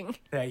amazing.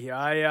 Thank you.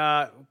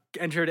 I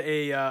entered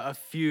a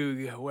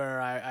fugue where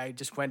I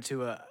just went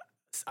to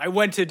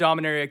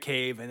Dominaria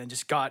Cave and then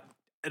just got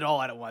it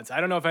all out at once. I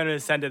don't know if I'm going to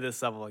ascend to this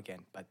level again,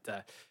 but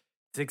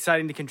it's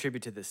exciting to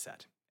contribute to this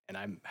set. And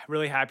I'm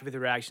really happy with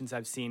the reactions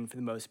I've seen for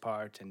the most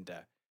part, and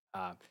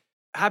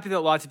happy that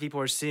lots of people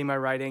are seeing my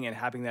writing and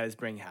happy that is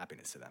bringing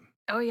happiness to them.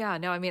 Oh yeah,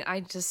 no, I mean,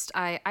 I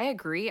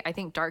agree. I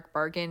think Dark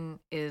Bargain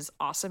is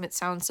awesome. It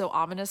sounds so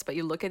ominous, but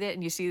you look at it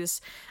and you see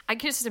this, I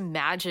can just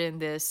imagine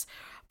this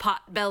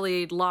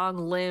pot-bellied,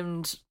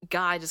 long-limbed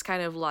guy just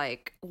kind of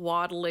like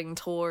waddling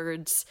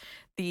towards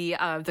the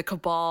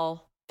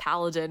Cabal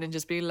paladin and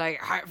just being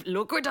like,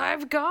 look what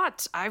I've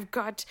got. I've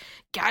got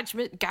gadgets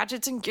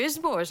and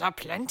gizmos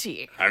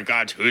aplenty. I've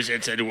got who's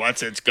its and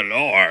what's its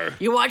galore.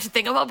 You want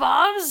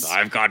thingamabobs?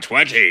 I've got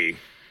 20.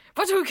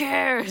 But who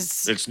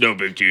cares? It's no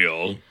big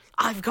deal.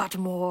 I've got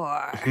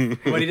more.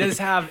 What he does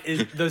have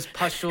is those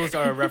pustules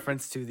are a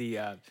reference to the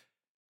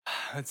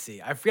let's see,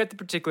 I forget the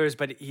particulars,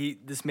 but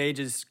this mage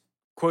is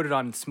quoted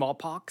on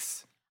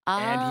smallpox,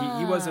 and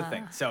he was a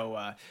thing.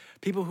 So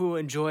people who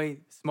enjoy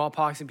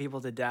smallpox and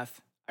people to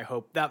death, I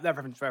hope that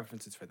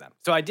reference is for them.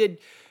 So I did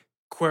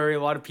query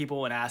a lot of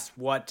people and asked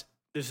what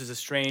this is a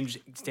strange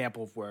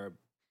example of where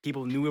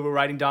people knew we were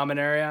writing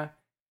Dominaria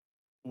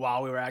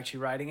while we were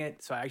actually writing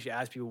it. So I actually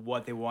asked people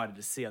what they wanted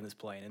to see on this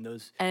plane, and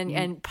those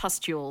and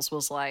pustules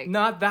was like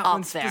not that up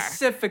one there.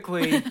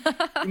 Specifically.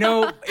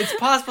 It's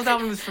possible that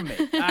one was for me.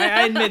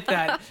 I admit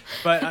that,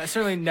 but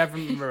certainly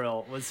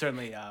Nevermoril was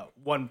certainly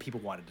one people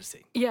wanted to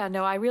see. Yeah,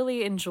 no, I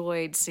really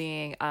enjoyed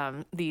seeing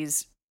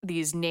these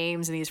these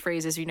names and these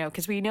phrases,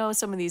 because we know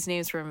some of these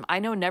names from, I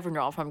know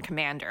Nevernoll from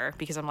Commander,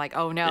 because I'm like,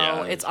 oh no,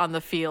 Yeah. it's on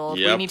the field.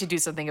 We Yep. need to do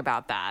something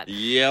about that.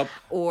 Yep.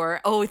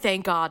 Or, oh,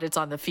 thank God it's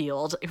on the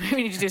field.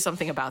 We need to do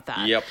something about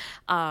that. Yep.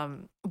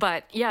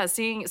 But yeah,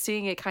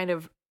 seeing it kind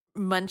of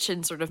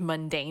mentioned sort of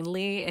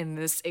mundanely in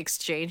this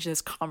exchange,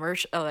 this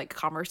commerce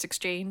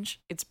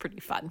exchange, it's pretty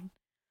fun.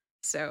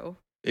 So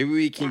Maybe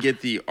we can get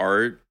the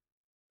art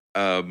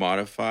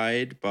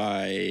modified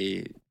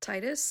by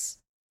Titus.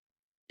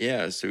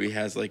 Yeah, so he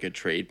has like a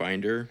trade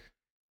binder.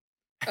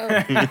 Oh.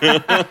 He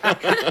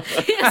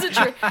has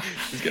a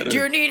He's got Do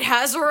you need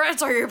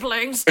Hazarets? Are you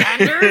playing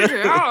standard?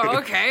 Oh,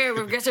 okay.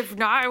 I guess if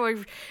not,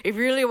 if you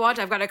really want,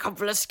 I've got a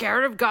couple of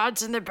scarab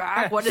gods in the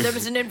back. One of them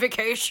is an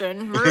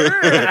invocation.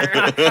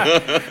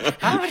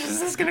 How much is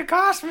this going to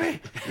cost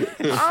me?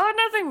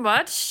 Oh, nothing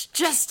much.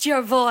 Just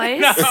your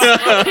voice.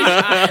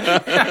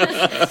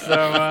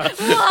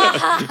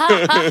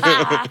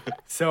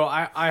 So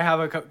I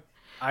have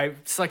I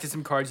selected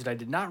some cards that I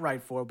did not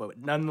write for, but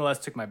nonetheless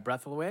took my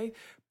breath away.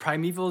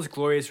 Primeval's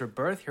Glorious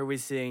Rebirth. Here we're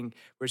seeing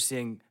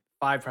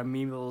 5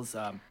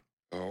 Primevals,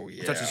 Oh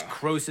yeah. such as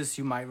Croesus,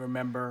 you might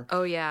remember.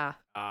 Oh, yeah.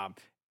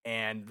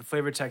 And the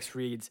flavor text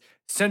reads: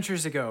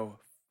 Centuries ago,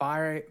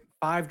 5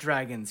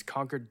 dragons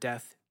conquered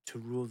death to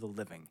rule the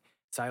living.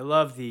 So I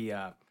love the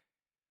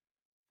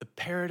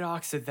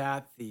paradox of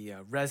that, the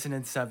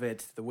resonance of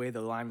it, the way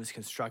the line was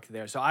constructed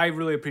there. So I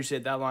really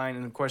appreciate that line,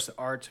 and of course the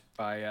art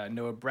by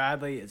Noah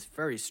Bradley is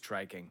very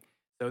striking.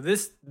 So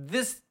this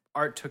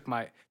card took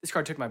my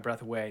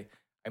breath away.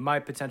 I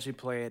might potentially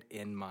play it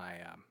in my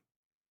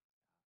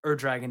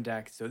Dragon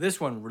deck. So this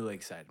one really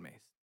excited me.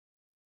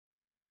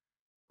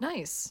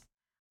 Nice.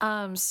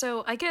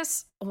 So I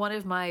guess one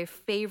of my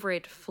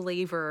favorite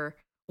flavor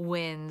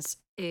wins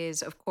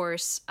is, of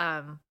course,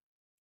 I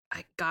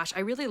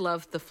really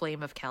love the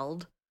Flame of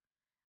Keld.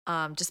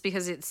 Just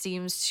because it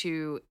seems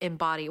to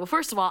embody, well,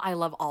 first of all, I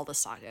love all the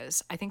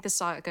sagas. I think the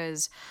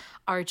sagas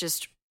are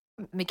just,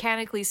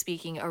 mechanically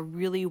speaking, a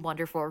really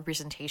wonderful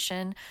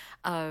representation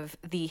of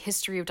the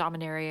history of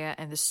Dominaria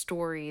and the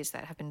stories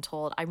that have been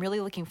told. I'm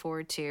really looking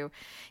forward to,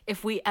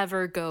 if we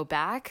ever go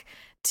back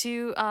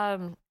to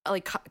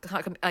like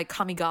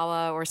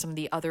Kamigawa or some of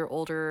the other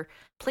older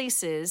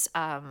places,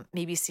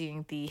 maybe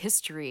seeing the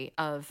history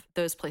of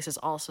those places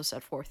also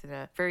set forth in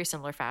a very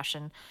similar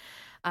fashion.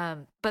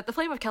 But the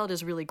Flame of Keld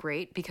is really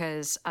great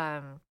because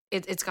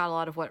it's got a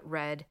lot of what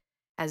Red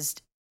has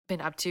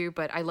been up to,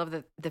 but I love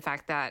the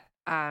fact that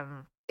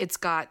it's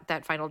got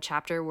that final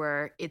chapter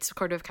where it's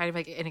kind of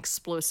like an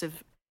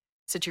explosive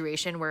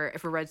situation where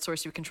if a red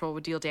source you control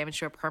would deal damage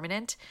to a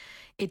permanent,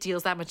 it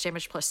deals that much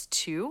damage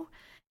 +2.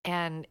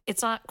 And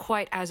it's not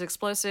quite as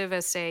explosive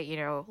as, say,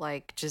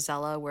 like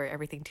Gisela, where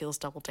everything deals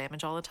double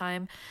damage all the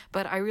time.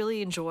 But I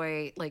really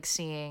enjoy like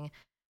seeing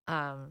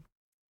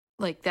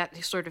like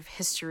that sort of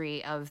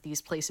history of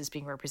these places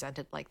being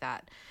represented like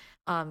that.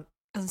 In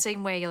the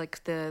same way,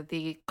 like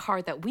the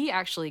card that we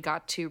actually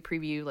got to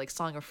preview, like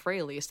Song of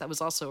Freyalise, that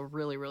was also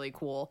really, really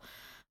cool.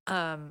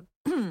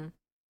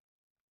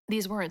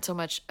 These weren't so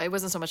much, it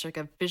wasn't so much like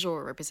a visual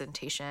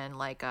representation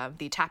like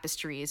the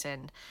tapestries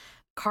and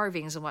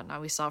carvings and whatnot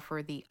we saw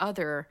for the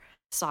other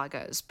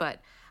sagas, but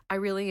I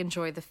really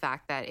enjoyed the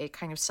fact that it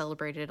kind of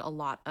celebrated a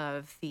lot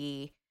of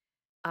the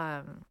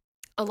like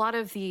a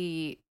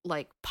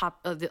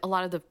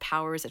lot of the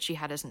powers that she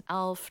had as an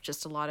elf,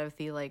 just a lot of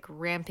the like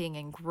ramping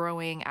and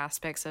growing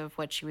aspects of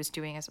what she was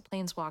doing as a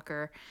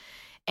planeswalker,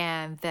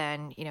 and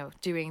then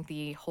doing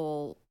the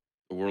whole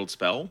world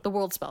spell. The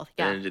world spell,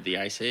 yeah. And into the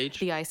Ice Age.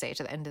 The Ice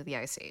Age, at the end of the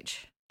Ice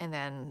Age, and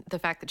then the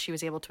fact that she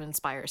was able to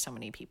inspire so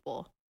many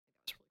people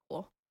was really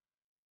cool.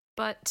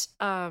 But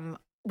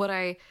what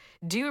I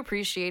do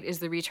appreciate is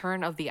the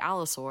return of the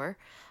Allosaur.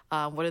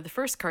 One of the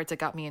first cards that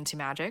got me into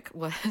Magic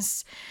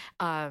was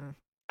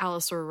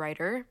Allosaur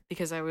Rider,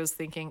 because I was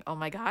thinking, oh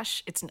my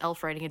gosh, it's an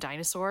elf riding a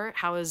dinosaur.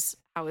 How is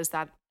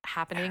that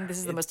happening? This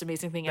is the most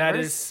amazing thing ever.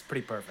 That is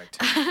pretty perfect.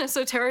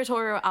 So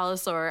Territorial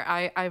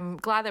Allosaur, I'm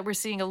glad that we're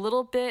seeing a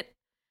little bit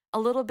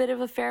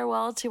of a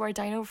farewell to our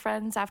dino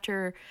friends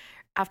after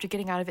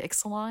getting out of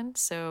Ixalan.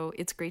 So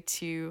it's great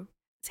to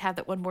have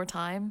that one more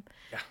time.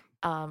 Yeah.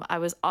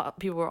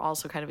 People were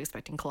also kind of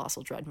expecting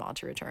Colossal Dreadmaw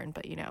to return,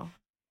 but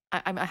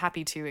I'm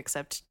happy to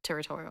accept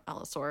Territorial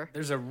Allosaur.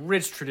 There's a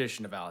rich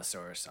tradition of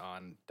Allosaurus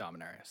on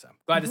Dominaria, so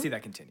glad to see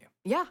that continue.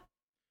 Yeah.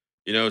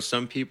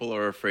 Some people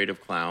are afraid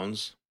of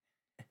clowns,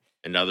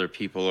 and other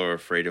people are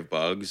afraid of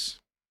bugs.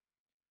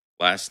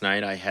 Last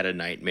night I had a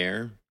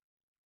nightmare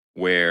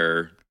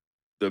where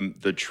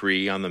the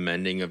tree on the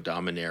Mending of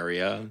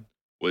Dominaria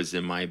was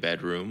in my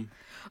bedroom.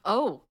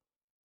 Oh.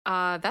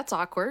 That's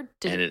awkward.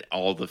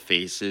 All the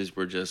faces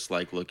were just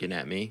like looking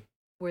at me.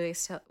 Were they?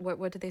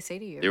 What did they say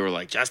to you? They were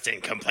like,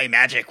 "Justin, come play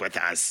Magic with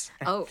us."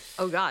 Oh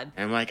God.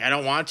 And I'm like, "I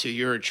don't want to.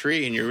 You're a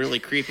tree, and you're really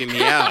creeping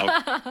me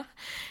out."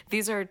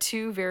 These are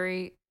two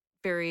very,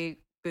 very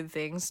good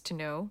things to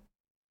know.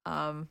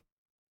 So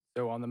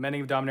on the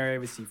Mending of Dominaria,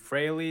 we see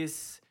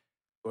Freyalise,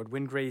 Lord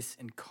Windgrace,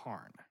 and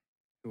Karn,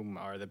 whom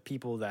are the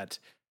people of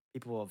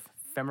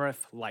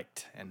Femerith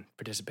liked and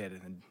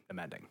participated in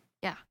amending.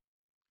 Yeah.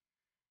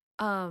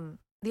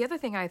 The other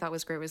thing I thought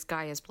was great was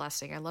Gaia's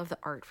Blessing. I love the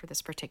art for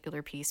this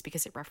particular piece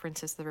because it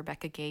references the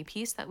Rebecca Gay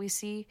piece that we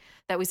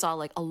saw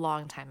like a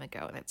long time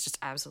ago, and it's just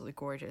absolutely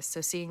gorgeous. So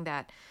seeing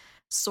that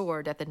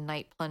sword that the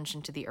knight plunged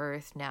into the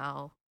earth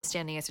now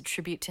standing as a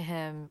tribute to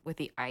him with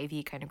the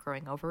ivy kind of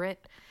growing over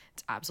it,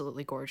 it's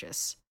absolutely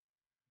gorgeous.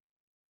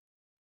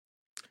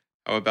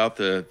 How about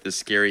the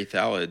scary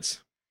Thalids?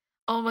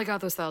 Oh my god,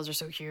 those Thalids are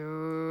so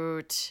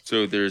cute.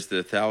 So there's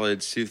the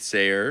Thalid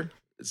Soothsayer.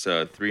 It's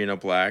a 3 and a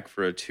black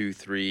for a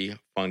 2/3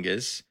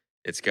 fungus.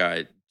 It's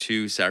got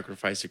 2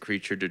 sacrifice a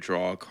creature to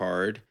draw a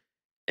card,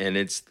 and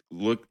it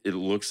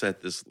looks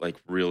at this like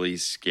really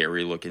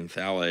scary looking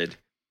Thalid.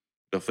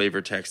 The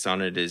flavor text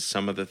on it is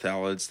some of the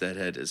Thalids that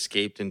had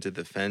escaped into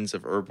the fens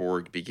of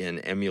Urborg began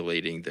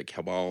emulating the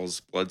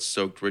Cabal's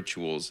blood-soaked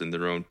rituals in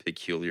their own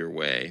peculiar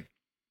way.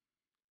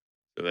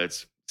 So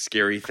that's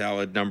Scary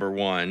Thalid number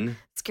 1.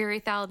 Scary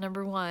Thalid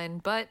number 1,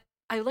 but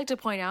I would like to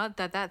point out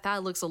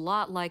that looks a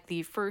lot like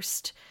the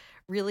first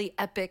really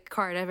epic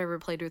card I've ever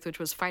played with, which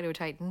was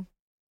Phytotitan.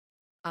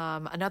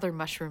 Another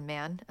mushroom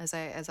man, as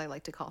I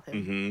like to call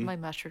him. My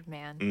mushroom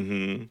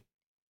man.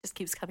 Just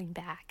keeps coming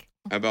back.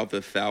 How about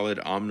the Thalid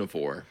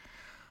Omnivore?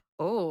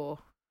 Oh.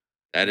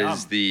 That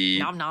is the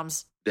Nom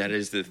noms. That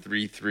is the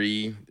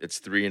 3/3. It's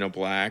 3 and a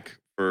black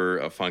for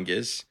a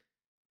fungus.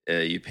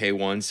 You pay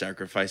 1,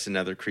 sacrifice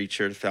another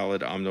creature.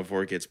 Thalid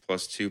Omnivore gets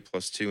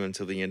 +2/+2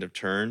 until the end of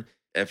turn.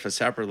 If a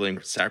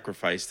sapperling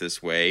sacrificed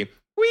this way,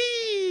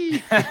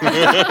 whee!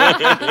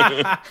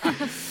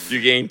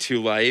 You gain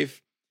 2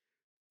 life.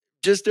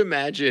 Just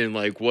imagine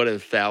like what a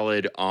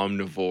Thalid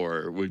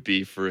Omnivore would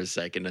be for a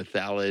second. A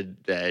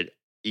Thalid that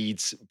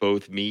eats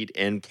both meat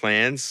and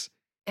plants.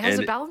 It has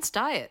a balanced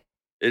diet.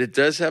 It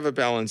does have a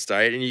balanced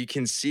diet, and you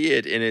can see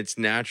it in its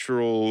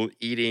natural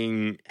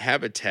eating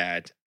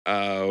habitat,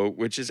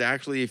 which is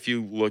actually, if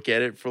you look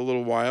at it for a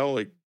little while,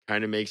 it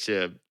kind of makes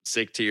you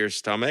sick to your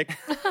stomach.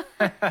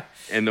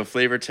 And the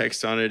flavor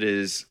text on it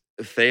is,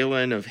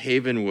 Thalen of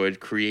Havenwood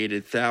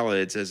created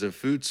Thalids as a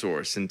food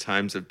source in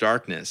times of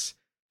darkness.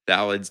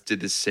 Thalids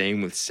did the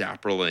same with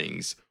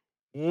sapperlings.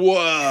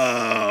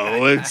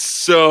 Whoa, it's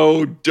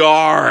so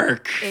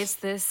dark. It's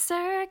the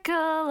circle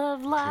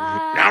of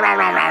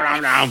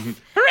life. Nom.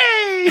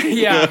 Hooray!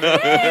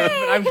 Yeah.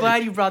 I'm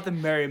glad you brought the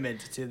merriment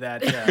to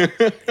that.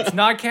 It's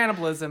not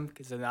cannibalism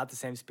because they're not the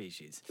same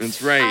species.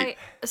 That's right.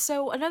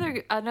 So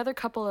another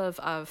couple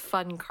of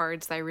fun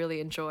cards that I really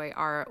enjoy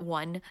are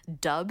 1,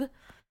 Dub.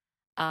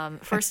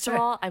 First of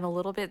all, I'm a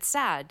little bit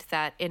sad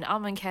that in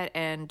Amonkhet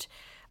and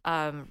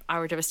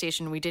Our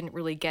Devastation, we didn't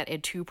really get a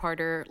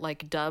 2-parter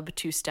like Dub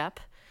 2-step.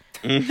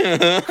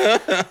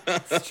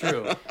 It's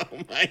true. Oh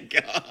my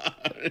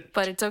god.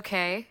 But it's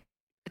okay.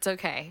 It's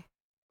okay.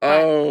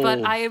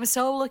 But I am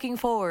so looking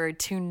forward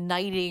to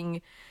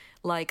knighting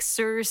like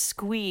Sir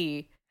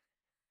Squee.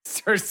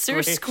 Sir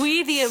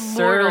Squee the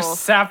Immortal.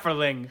 Sir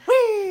Sapperling.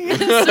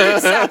 Sir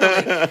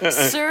Sapperling.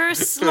 Sir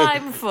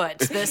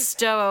Slimefoot the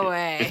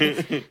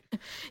Stowaway.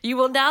 You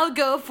will now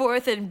go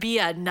forth and be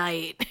a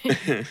knight.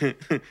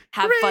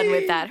 Have fun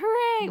with that.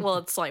 Hooray! Well,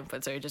 it's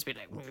Slimefoot, so it'd just be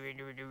like...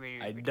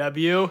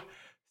 IW.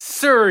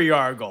 Sir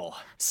Yargle.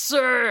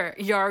 Sir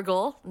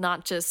Yargle,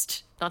 not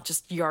just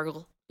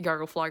Yargle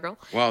Flargle.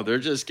 Wow, they're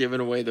just giving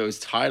away those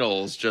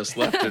titles just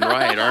left and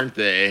right, aren't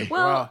they?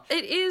 Well, Wow.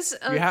 it is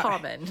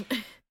common.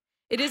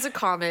 It is a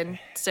common,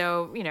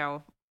 so, you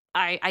know,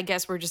 I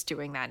guess we're just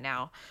doing that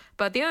now.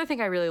 But the other thing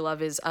I really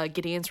love is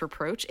Gideon's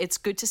Reproach. It's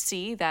good to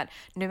see that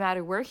no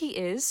matter where he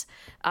is,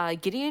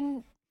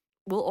 Gideon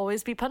will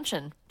always be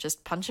punching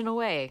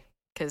away,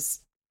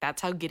 because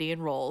that's how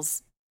Gideon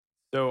rolls.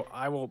 So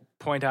I will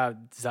point out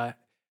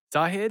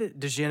Zahid,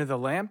 Djinn of the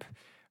Lamp.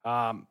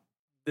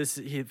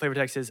 Flavor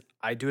text is,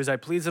 I do as I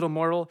please, little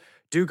mortal.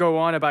 Do go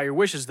on about your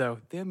wishes,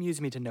 though. They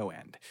amuse me to no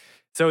end.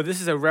 So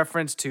this is a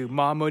reference to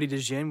Mahmoudi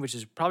Djinn, which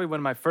is probably one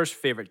of my first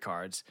favorite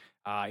cards.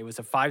 It was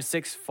a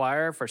 5/6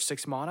 flyer for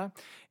 6 mana.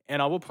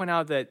 And I will point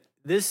out that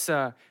this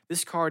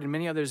card and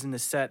many others in the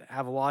set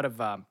have a lot of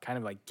kind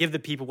of like give the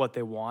people what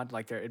they want.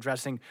 Like they're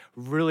addressing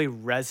really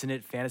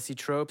resonant fantasy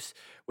tropes,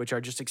 which are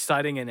just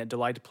exciting and a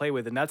delight to play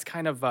with. And that's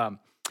kind of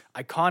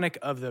iconic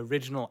of the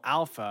original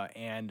Alpha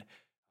and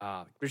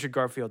Richard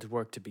Garfield's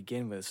work to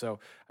begin with. So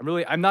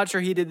I'm not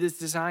sure he did this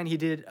design. He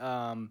did...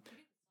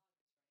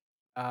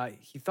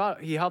 he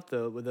thought he helped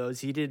with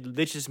those. He did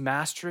Lich's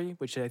Mastery,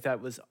 which I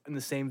thought was in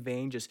the same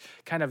vein, just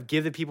kind of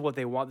give the people what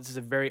they want. This is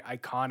a very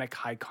iconic,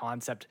 high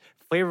concept,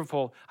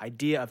 flavorful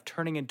idea of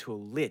turning into a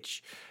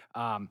Lich,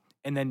 and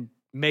then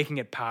making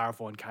it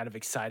powerful and kind of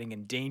exciting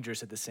and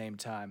dangerous at the same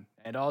time.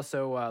 And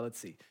also, let's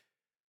see,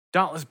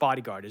 Dauntless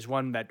Bodyguard is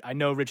one that I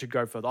know Richard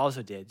Garfield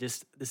also did.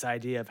 Just this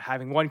idea of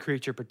having one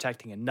creature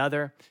protecting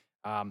another.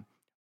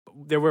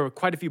 There were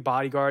quite a few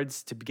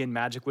bodyguards to begin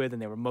Magic with,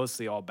 and they were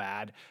mostly all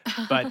bad.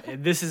 But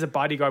this is a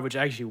bodyguard which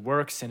actually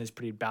works and is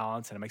pretty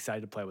balanced, and I'm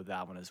excited to play with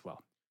that one as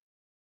well.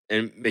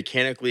 And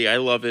mechanically, I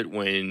love it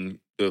when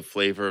the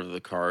flavor of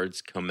the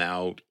cards come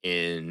out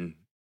in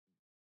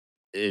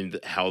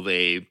how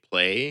they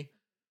play.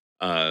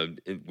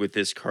 With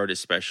this card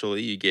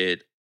especially, you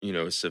get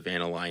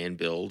Savannah Lion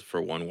build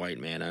for 1 white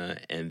mana,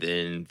 and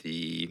then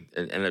you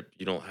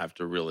don't have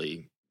to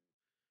really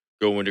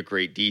go into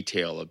great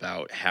detail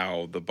about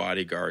how the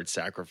bodyguard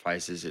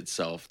sacrifices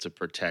itself to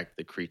protect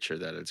the creature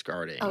that it's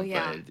guarding. Oh,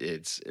 yeah.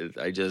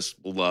 But I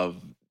just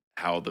love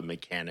how the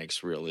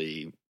mechanics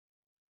really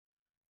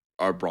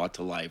are brought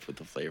to life with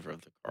the flavor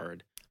of the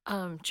card.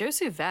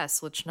 Josu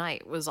Vest, Lich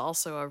Knight, was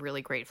also a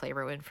really great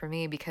flavor win for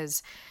me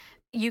because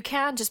you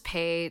can just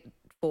pay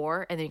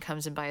 4 and then he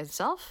comes in by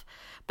himself.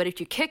 But if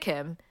you kick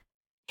him,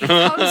 he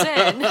comes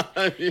in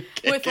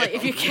with like,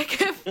 if you kick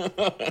him,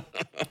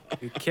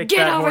 You kick get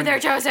that over horn- there,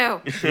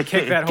 Josu. You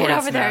kick that Get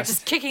hornet's over there, nest.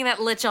 just kicking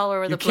that lich all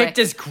over You the place. kicked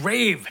his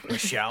grave,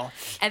 Michelle.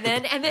 and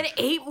then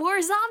 8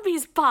 more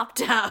zombies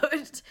popped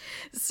out.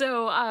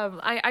 So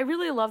I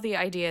really love the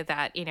idea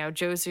that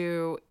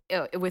Josu,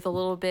 with a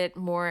little bit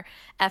more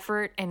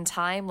effort and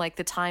time, like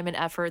the time and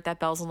effort that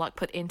Bells and Luck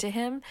put into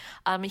him,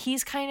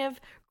 he's kind of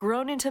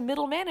grown into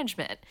middle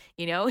management.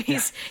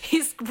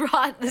 He's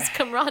brought this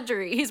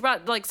camaraderie. He's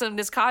brought like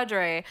this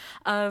cadre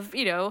of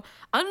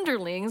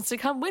underlings to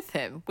come with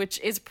him, which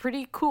is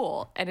pretty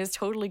cool and is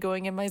totally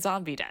going in my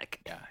zombie deck.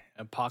 Yeah,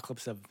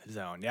 apocalypse of his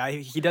own. Yeah,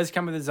 he does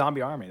come with a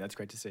zombie army. That's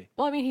great to see.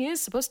 Well, I mean, he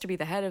is supposed to be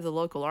the head of the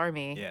local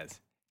army.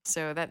 Yes.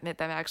 So that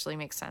actually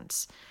makes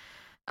sense.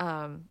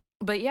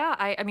 But yeah,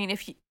 I mean,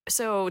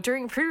 so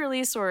during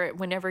pre-release or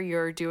whenever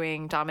you're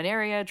doing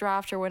Dominaria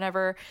draft or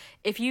whenever,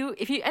 if you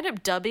end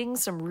up dubbing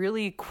some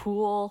really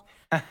cool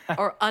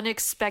or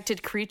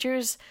unexpected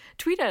creatures,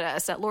 tweet at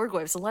us at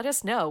Lordglyphs and let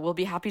us know. We'll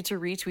be happy to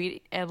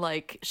retweet and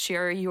like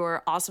share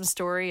your awesome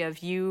story of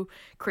you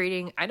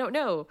creating, I don't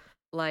know,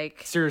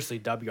 like Seriously,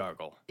 dub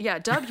Yargle. yeah,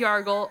 dub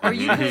Yargle, or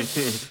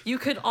you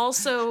could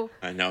also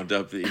I now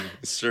dub the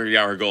Sir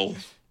Yargle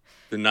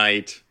the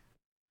Knight.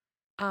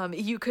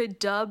 You could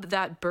dub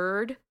that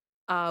bird.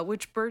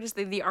 Which bird is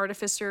the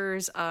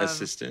artificer's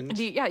Assistant?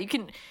 You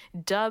can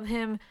dub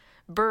him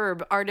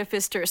Burb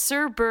Artificer,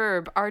 Sir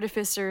Burb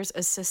Artificer's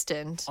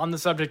assistant. On the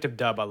subject of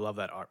dub, I love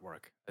that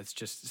artwork. It's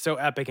just so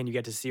epic, and you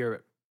get to see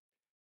her.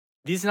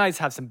 These knights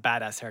have some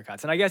badass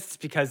haircuts, and I guess it's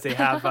because they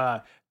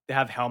have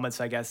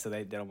helmets. I guess so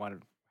they don't want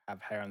to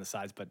have hair on the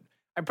sides, but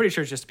I'm pretty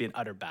sure it's just to be an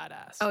utter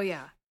badass. Oh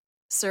yeah,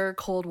 Sir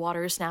Cold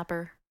Water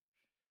Snapper.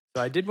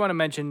 So I did want to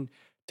mention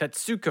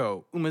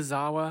Tetsuko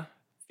Umezawa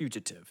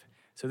Fugitive.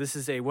 So this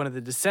is one of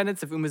the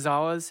descendants of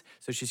Umezawa's.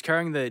 So she's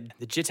carrying the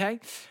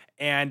Jitte.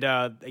 And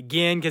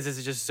again, because this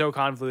is just so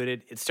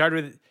convoluted, it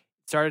started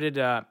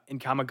in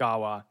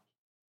Kamigawa.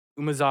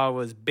 Umezawa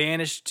was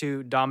banished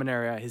to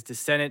Dominaria. His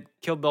descendant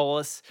killed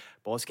Bolus.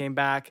 Bolus came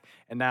back.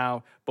 And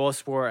now Bolus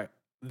swore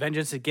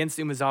vengeance against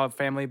the Umezawa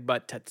family.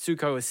 But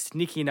Tetsuko is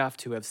sneaky enough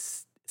to have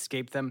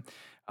escaped them.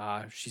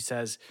 She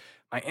says,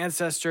 my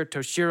ancestor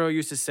Toshiro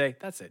used to say,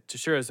 that's it.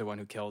 Toshiro is the one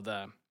who killed.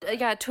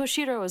 Yeah,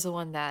 Toshiro was the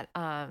one that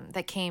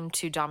came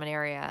to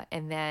Dominaria,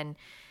 and then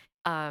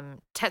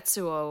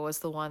Tetsuo was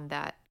the one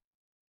that.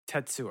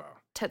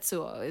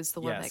 Tetsuo is the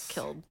one that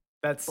killed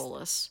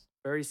Bolus.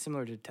 Very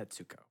similar to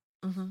Tetsuko.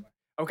 Mm-hmm.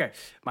 Okay,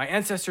 my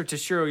ancestor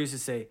Toshiro used to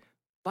say,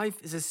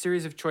 life is a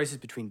series of choices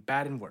between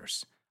bad and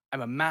worse.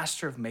 I'm a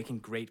master of making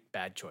great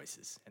bad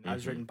choices. And that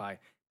was written by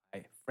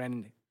my friend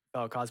and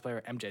fellow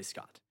cosplayer, MJ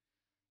Scott.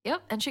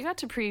 Yep, and she got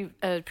to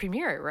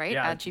premiere it, right?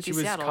 Yeah, at GP she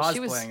was Seattle.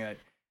 cosplaying it.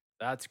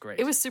 That's great.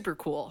 It was super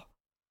cool.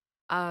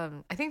 I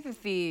think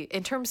that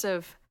in terms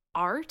of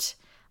art,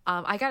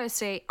 I gotta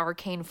say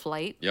Arcane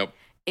Flight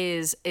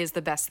is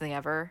the best thing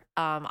ever.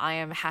 I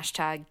am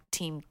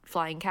 #Team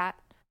Flying Cat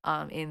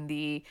in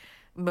the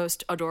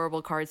most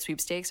adorable card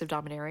sweepstakes of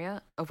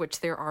Dominaria, of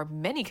which there are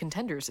many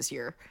contenders this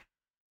year.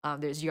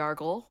 There's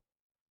Yargle,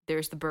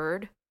 there's the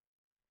bird,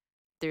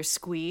 there's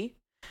Squee.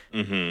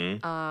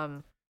 Mm-hmm.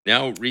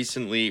 Now,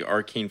 recently,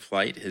 Arcane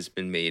Flight has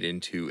been made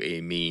into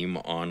a meme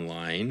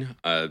online.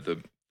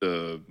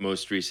 The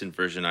most recent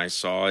version I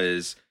saw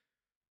is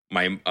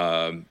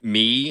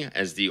me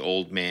as the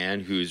old man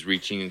who's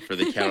reaching for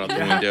the cat out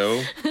the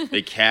window.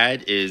 The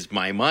cat is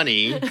my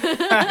money, and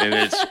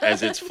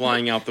it's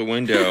flying out the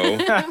window,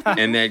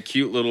 and that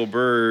cute little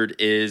bird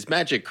is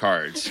magic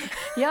cards.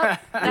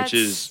 Yep, which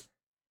is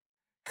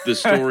the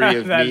story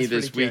of me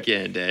this pretty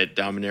weekend at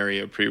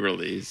Dominaria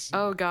pre-release.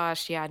 Oh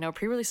gosh, yeah, no,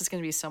 pre-release is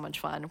going to be so much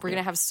fun. We're going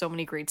to have so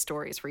many great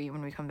stories for you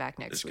when we come back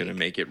next Just week. gonna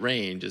make it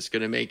rain. Just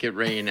gonna make it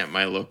rain at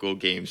my local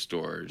game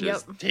store.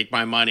 Just take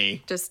my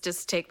money.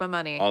 Just take my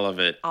money. All of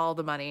it. All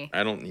the money.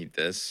 I don't need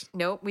this.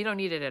 Nope, we don't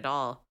need it at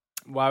all.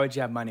 Why would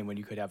you have money when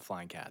you could have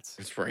flying cats?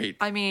 That's right.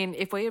 I mean,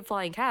 if we had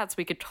flying cats,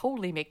 we could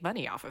totally make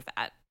money off of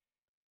that.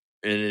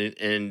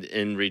 And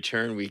in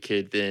return, we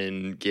could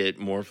then get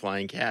more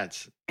flying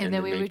cats, and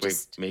then we would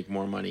just make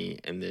more money,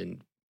 and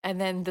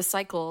then the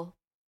cycle,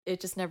 it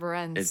just never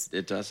ends.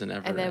 It doesn't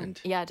ever end.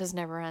 Yeah, it does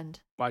never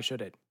end. Why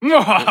should it?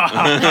 I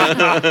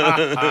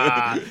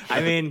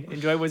mean,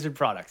 enjoy Wizard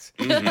products.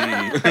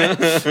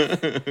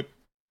 Mm-hmm.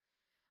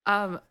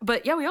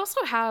 But yeah, we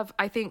also have,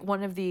 I think,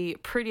 one of the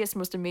prettiest,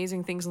 most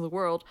amazing things in the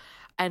world,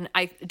 and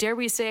dare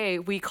we say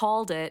we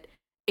called it.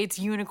 It's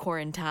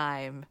unicorn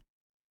time.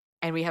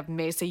 and we have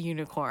Mesa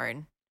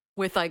Unicorn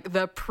with like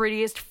the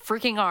prettiest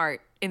freaking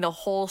art in the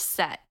whole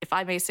set, if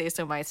I may say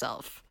so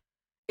myself.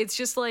 It's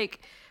just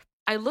like,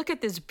 I look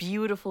at this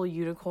beautiful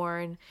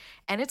unicorn,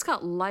 and it's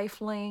got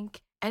lifelink,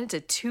 and it's a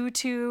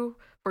 2/2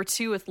 for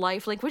 2 with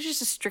lifelink, which is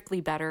just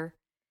strictly better.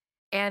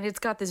 And it's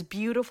got this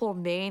beautiful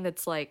mane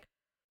that's like,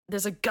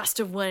 there's a gust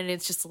of wind, and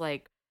it's just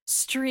like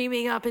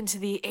streaming up into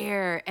the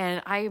air.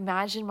 And I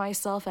imagine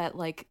myself at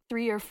like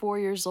 3 or 4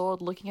 years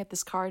old looking at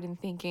this card and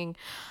thinking,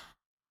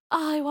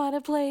 I want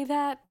to play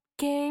that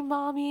game,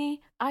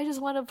 mommy. I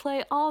just want to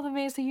play all the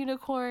Mesa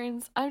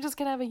Unicorns. I'm just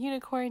going to have a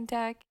unicorn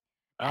deck.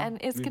 And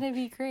it's going to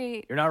be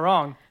great. You're not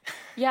wrong.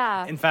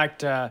 Yeah. In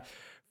fact, there's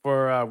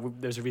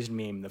a reason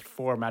meme. The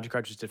 4 magic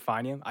cards just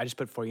define you. I just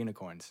put 4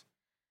 unicorns.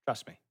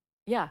 Trust me.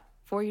 Yeah,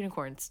 4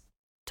 unicorns.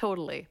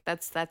 Totally.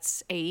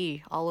 That's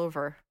AE all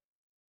over.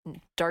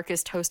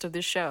 Darkest host of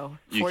this show.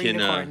 4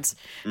 unicorns.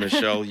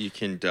 Michelle, you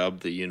can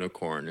dub the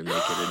unicorn and make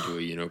it into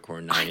a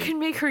unicorn 9. I can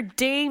make her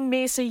Dame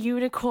Mesa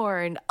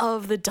Unicorn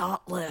of the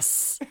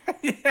Dauntless.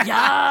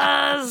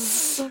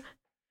 Yes!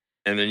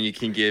 And then you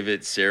can give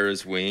it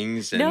Sarah's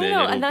wings, and then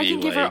and I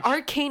can give her like...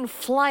 Arcane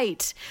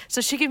Flight, so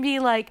she can be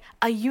like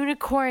a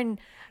unicorn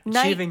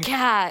night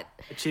cat.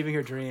 Achieving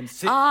her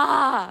dreams.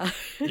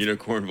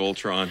 Unicorn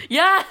Voltron.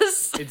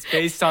 Yes! It's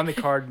based on the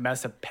card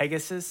Mesa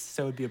Pegasus,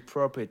 so it would be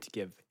appropriate to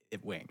give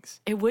it wings.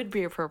 It would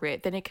be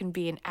appropriate. Then it can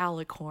be an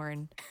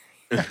alicorn.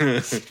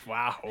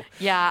 Wow.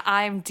 Yeah,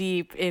 I'm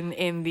deep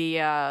in the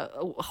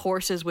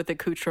horses with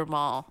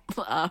accoutrement.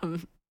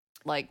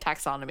 Like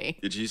taxonomy.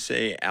 Did you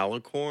say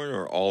alicorn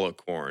or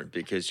alicorn?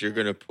 Because you're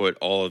going to put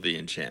all of the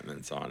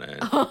enchantments on it.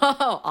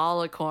 Oh,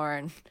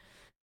 alicorn.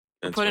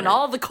 We're putting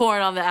all the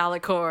corn on the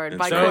alicorn.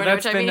 By so corn,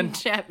 which I mean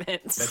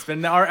enchantments. That's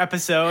been our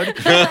episode of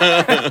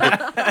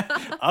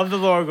the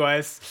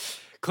Lorgoys.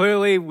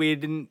 Clearly,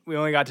 we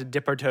only got to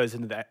dip our toes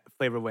into the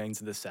flavor wings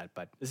of this set,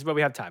 but this is what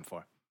we have time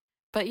for.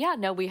 But yeah,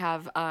 no, we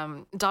have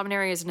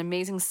Dominaria is an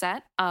amazing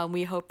set.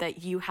 We hope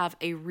that you have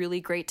a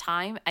really great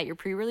time at your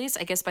pre-release.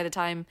 I guess by the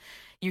time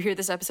you hear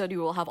this episode, you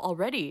will have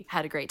already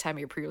had a great time at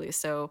your pre-release.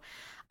 So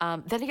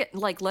then again,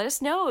 like, let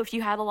us know if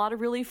you had a lot of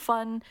really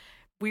fun,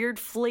 weird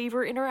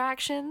flavor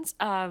interactions.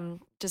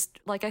 Just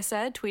like I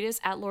said, tweet us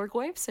at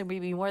Lorgoyfs, and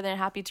we'd be more than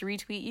happy to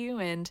retweet you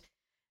and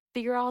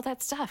figure all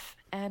that stuff.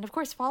 And of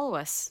course, follow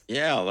us.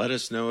 Yeah, let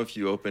us know if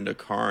you opened a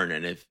Karn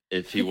and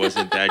if he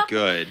wasn't that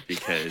good,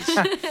 because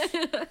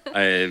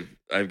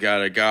I've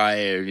got a guy,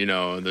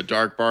 the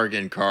Dark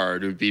Bargain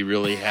card who'd be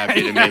really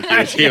happy to make you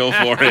a deal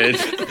for it.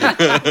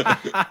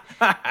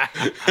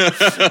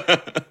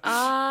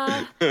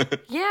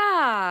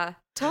 Yeah,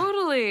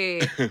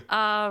 totally.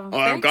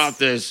 I've got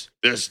this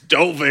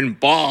Dovin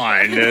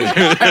Bond.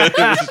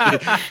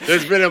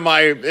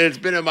 It's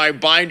been in my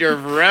binder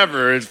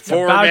forever. It's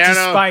 4 about mana. To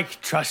spike,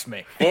 trust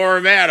me.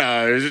 4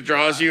 mana. It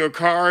draws you a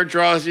card.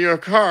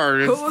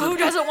 Who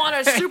doesn't want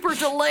a super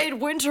delayed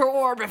Winter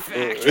Orb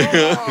effect?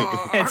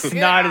 It's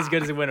not as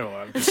good as a Winter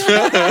Orb.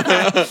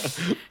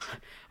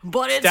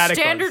 But it's Static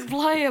standard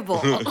playable.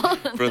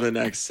 For the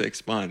next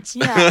 6 months.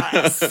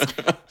 Yes.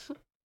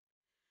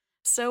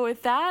 So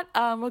with that,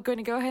 we're going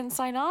to go ahead and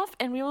sign off,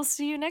 and we will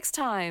see you next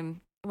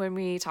time when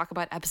we talk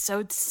about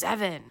episode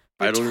 7.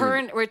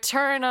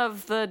 Return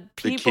of the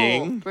people. The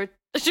king?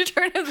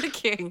 Return of the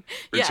king.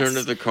 Return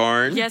of the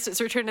Karn? Yes,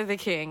 it's Return of the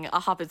King, A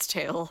Hobbit's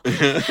Tale.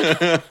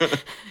 I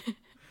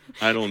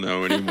don't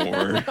know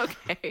anymore.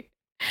 Okay.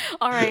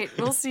 All right.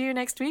 We'll see you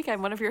next week.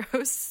 I'm one of your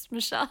hosts,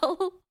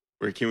 Michelle.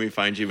 Where can we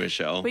find you,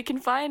 Michelle? We can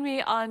find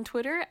me on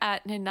Twitter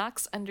at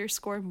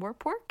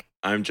Ninox_morepork.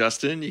 I'm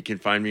Justin. You can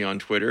find me on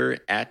Twitter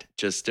at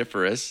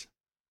Justiferous.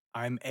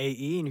 I'm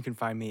AE, and you can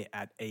find me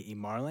at AE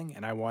Marling.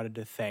 And I wanted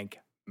to thank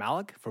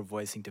Malik for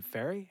voicing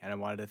Teferi, and I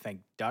wanted to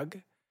thank Doug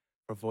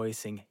for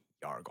voicing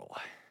Yargle.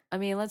 I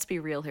mean, let's be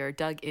real here.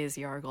 Doug is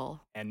Yargle.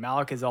 And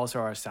Malik is also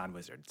our sound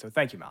wizard. So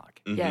thank you,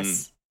 Malik. Mm-hmm.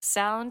 Yes.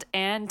 Sound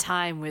and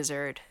time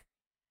wizard.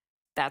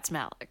 That's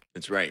Malik.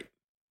 That's right.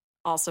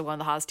 Also one of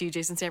the hottest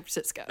DJs in San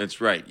Francisco.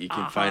 That's right. You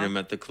can find him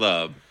at the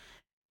club.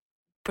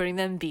 Putting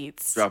them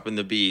beats. Dropping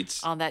the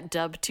beats. On that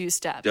dub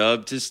 2-step.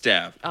 Dub to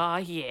step. Oh,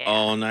 yeah.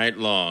 All night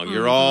long.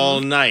 You're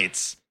all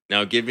nights.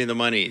 Now give me the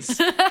monies.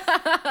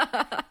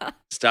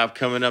 Stop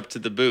coming up to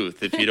the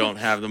booth if you don't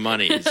have the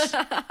monies.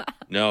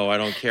 No, I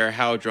don't care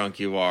how drunk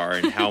you are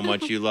and how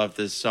much you love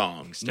this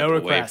song. Step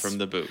away from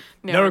the booth.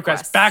 No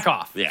requests. Back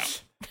off. Yeah.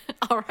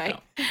 All right.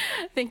 No.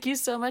 Thank you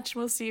so much.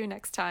 We'll see you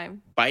next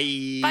time.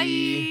 Bye.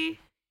 Bye.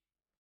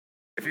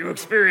 If you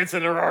experience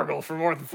an Arargle for more than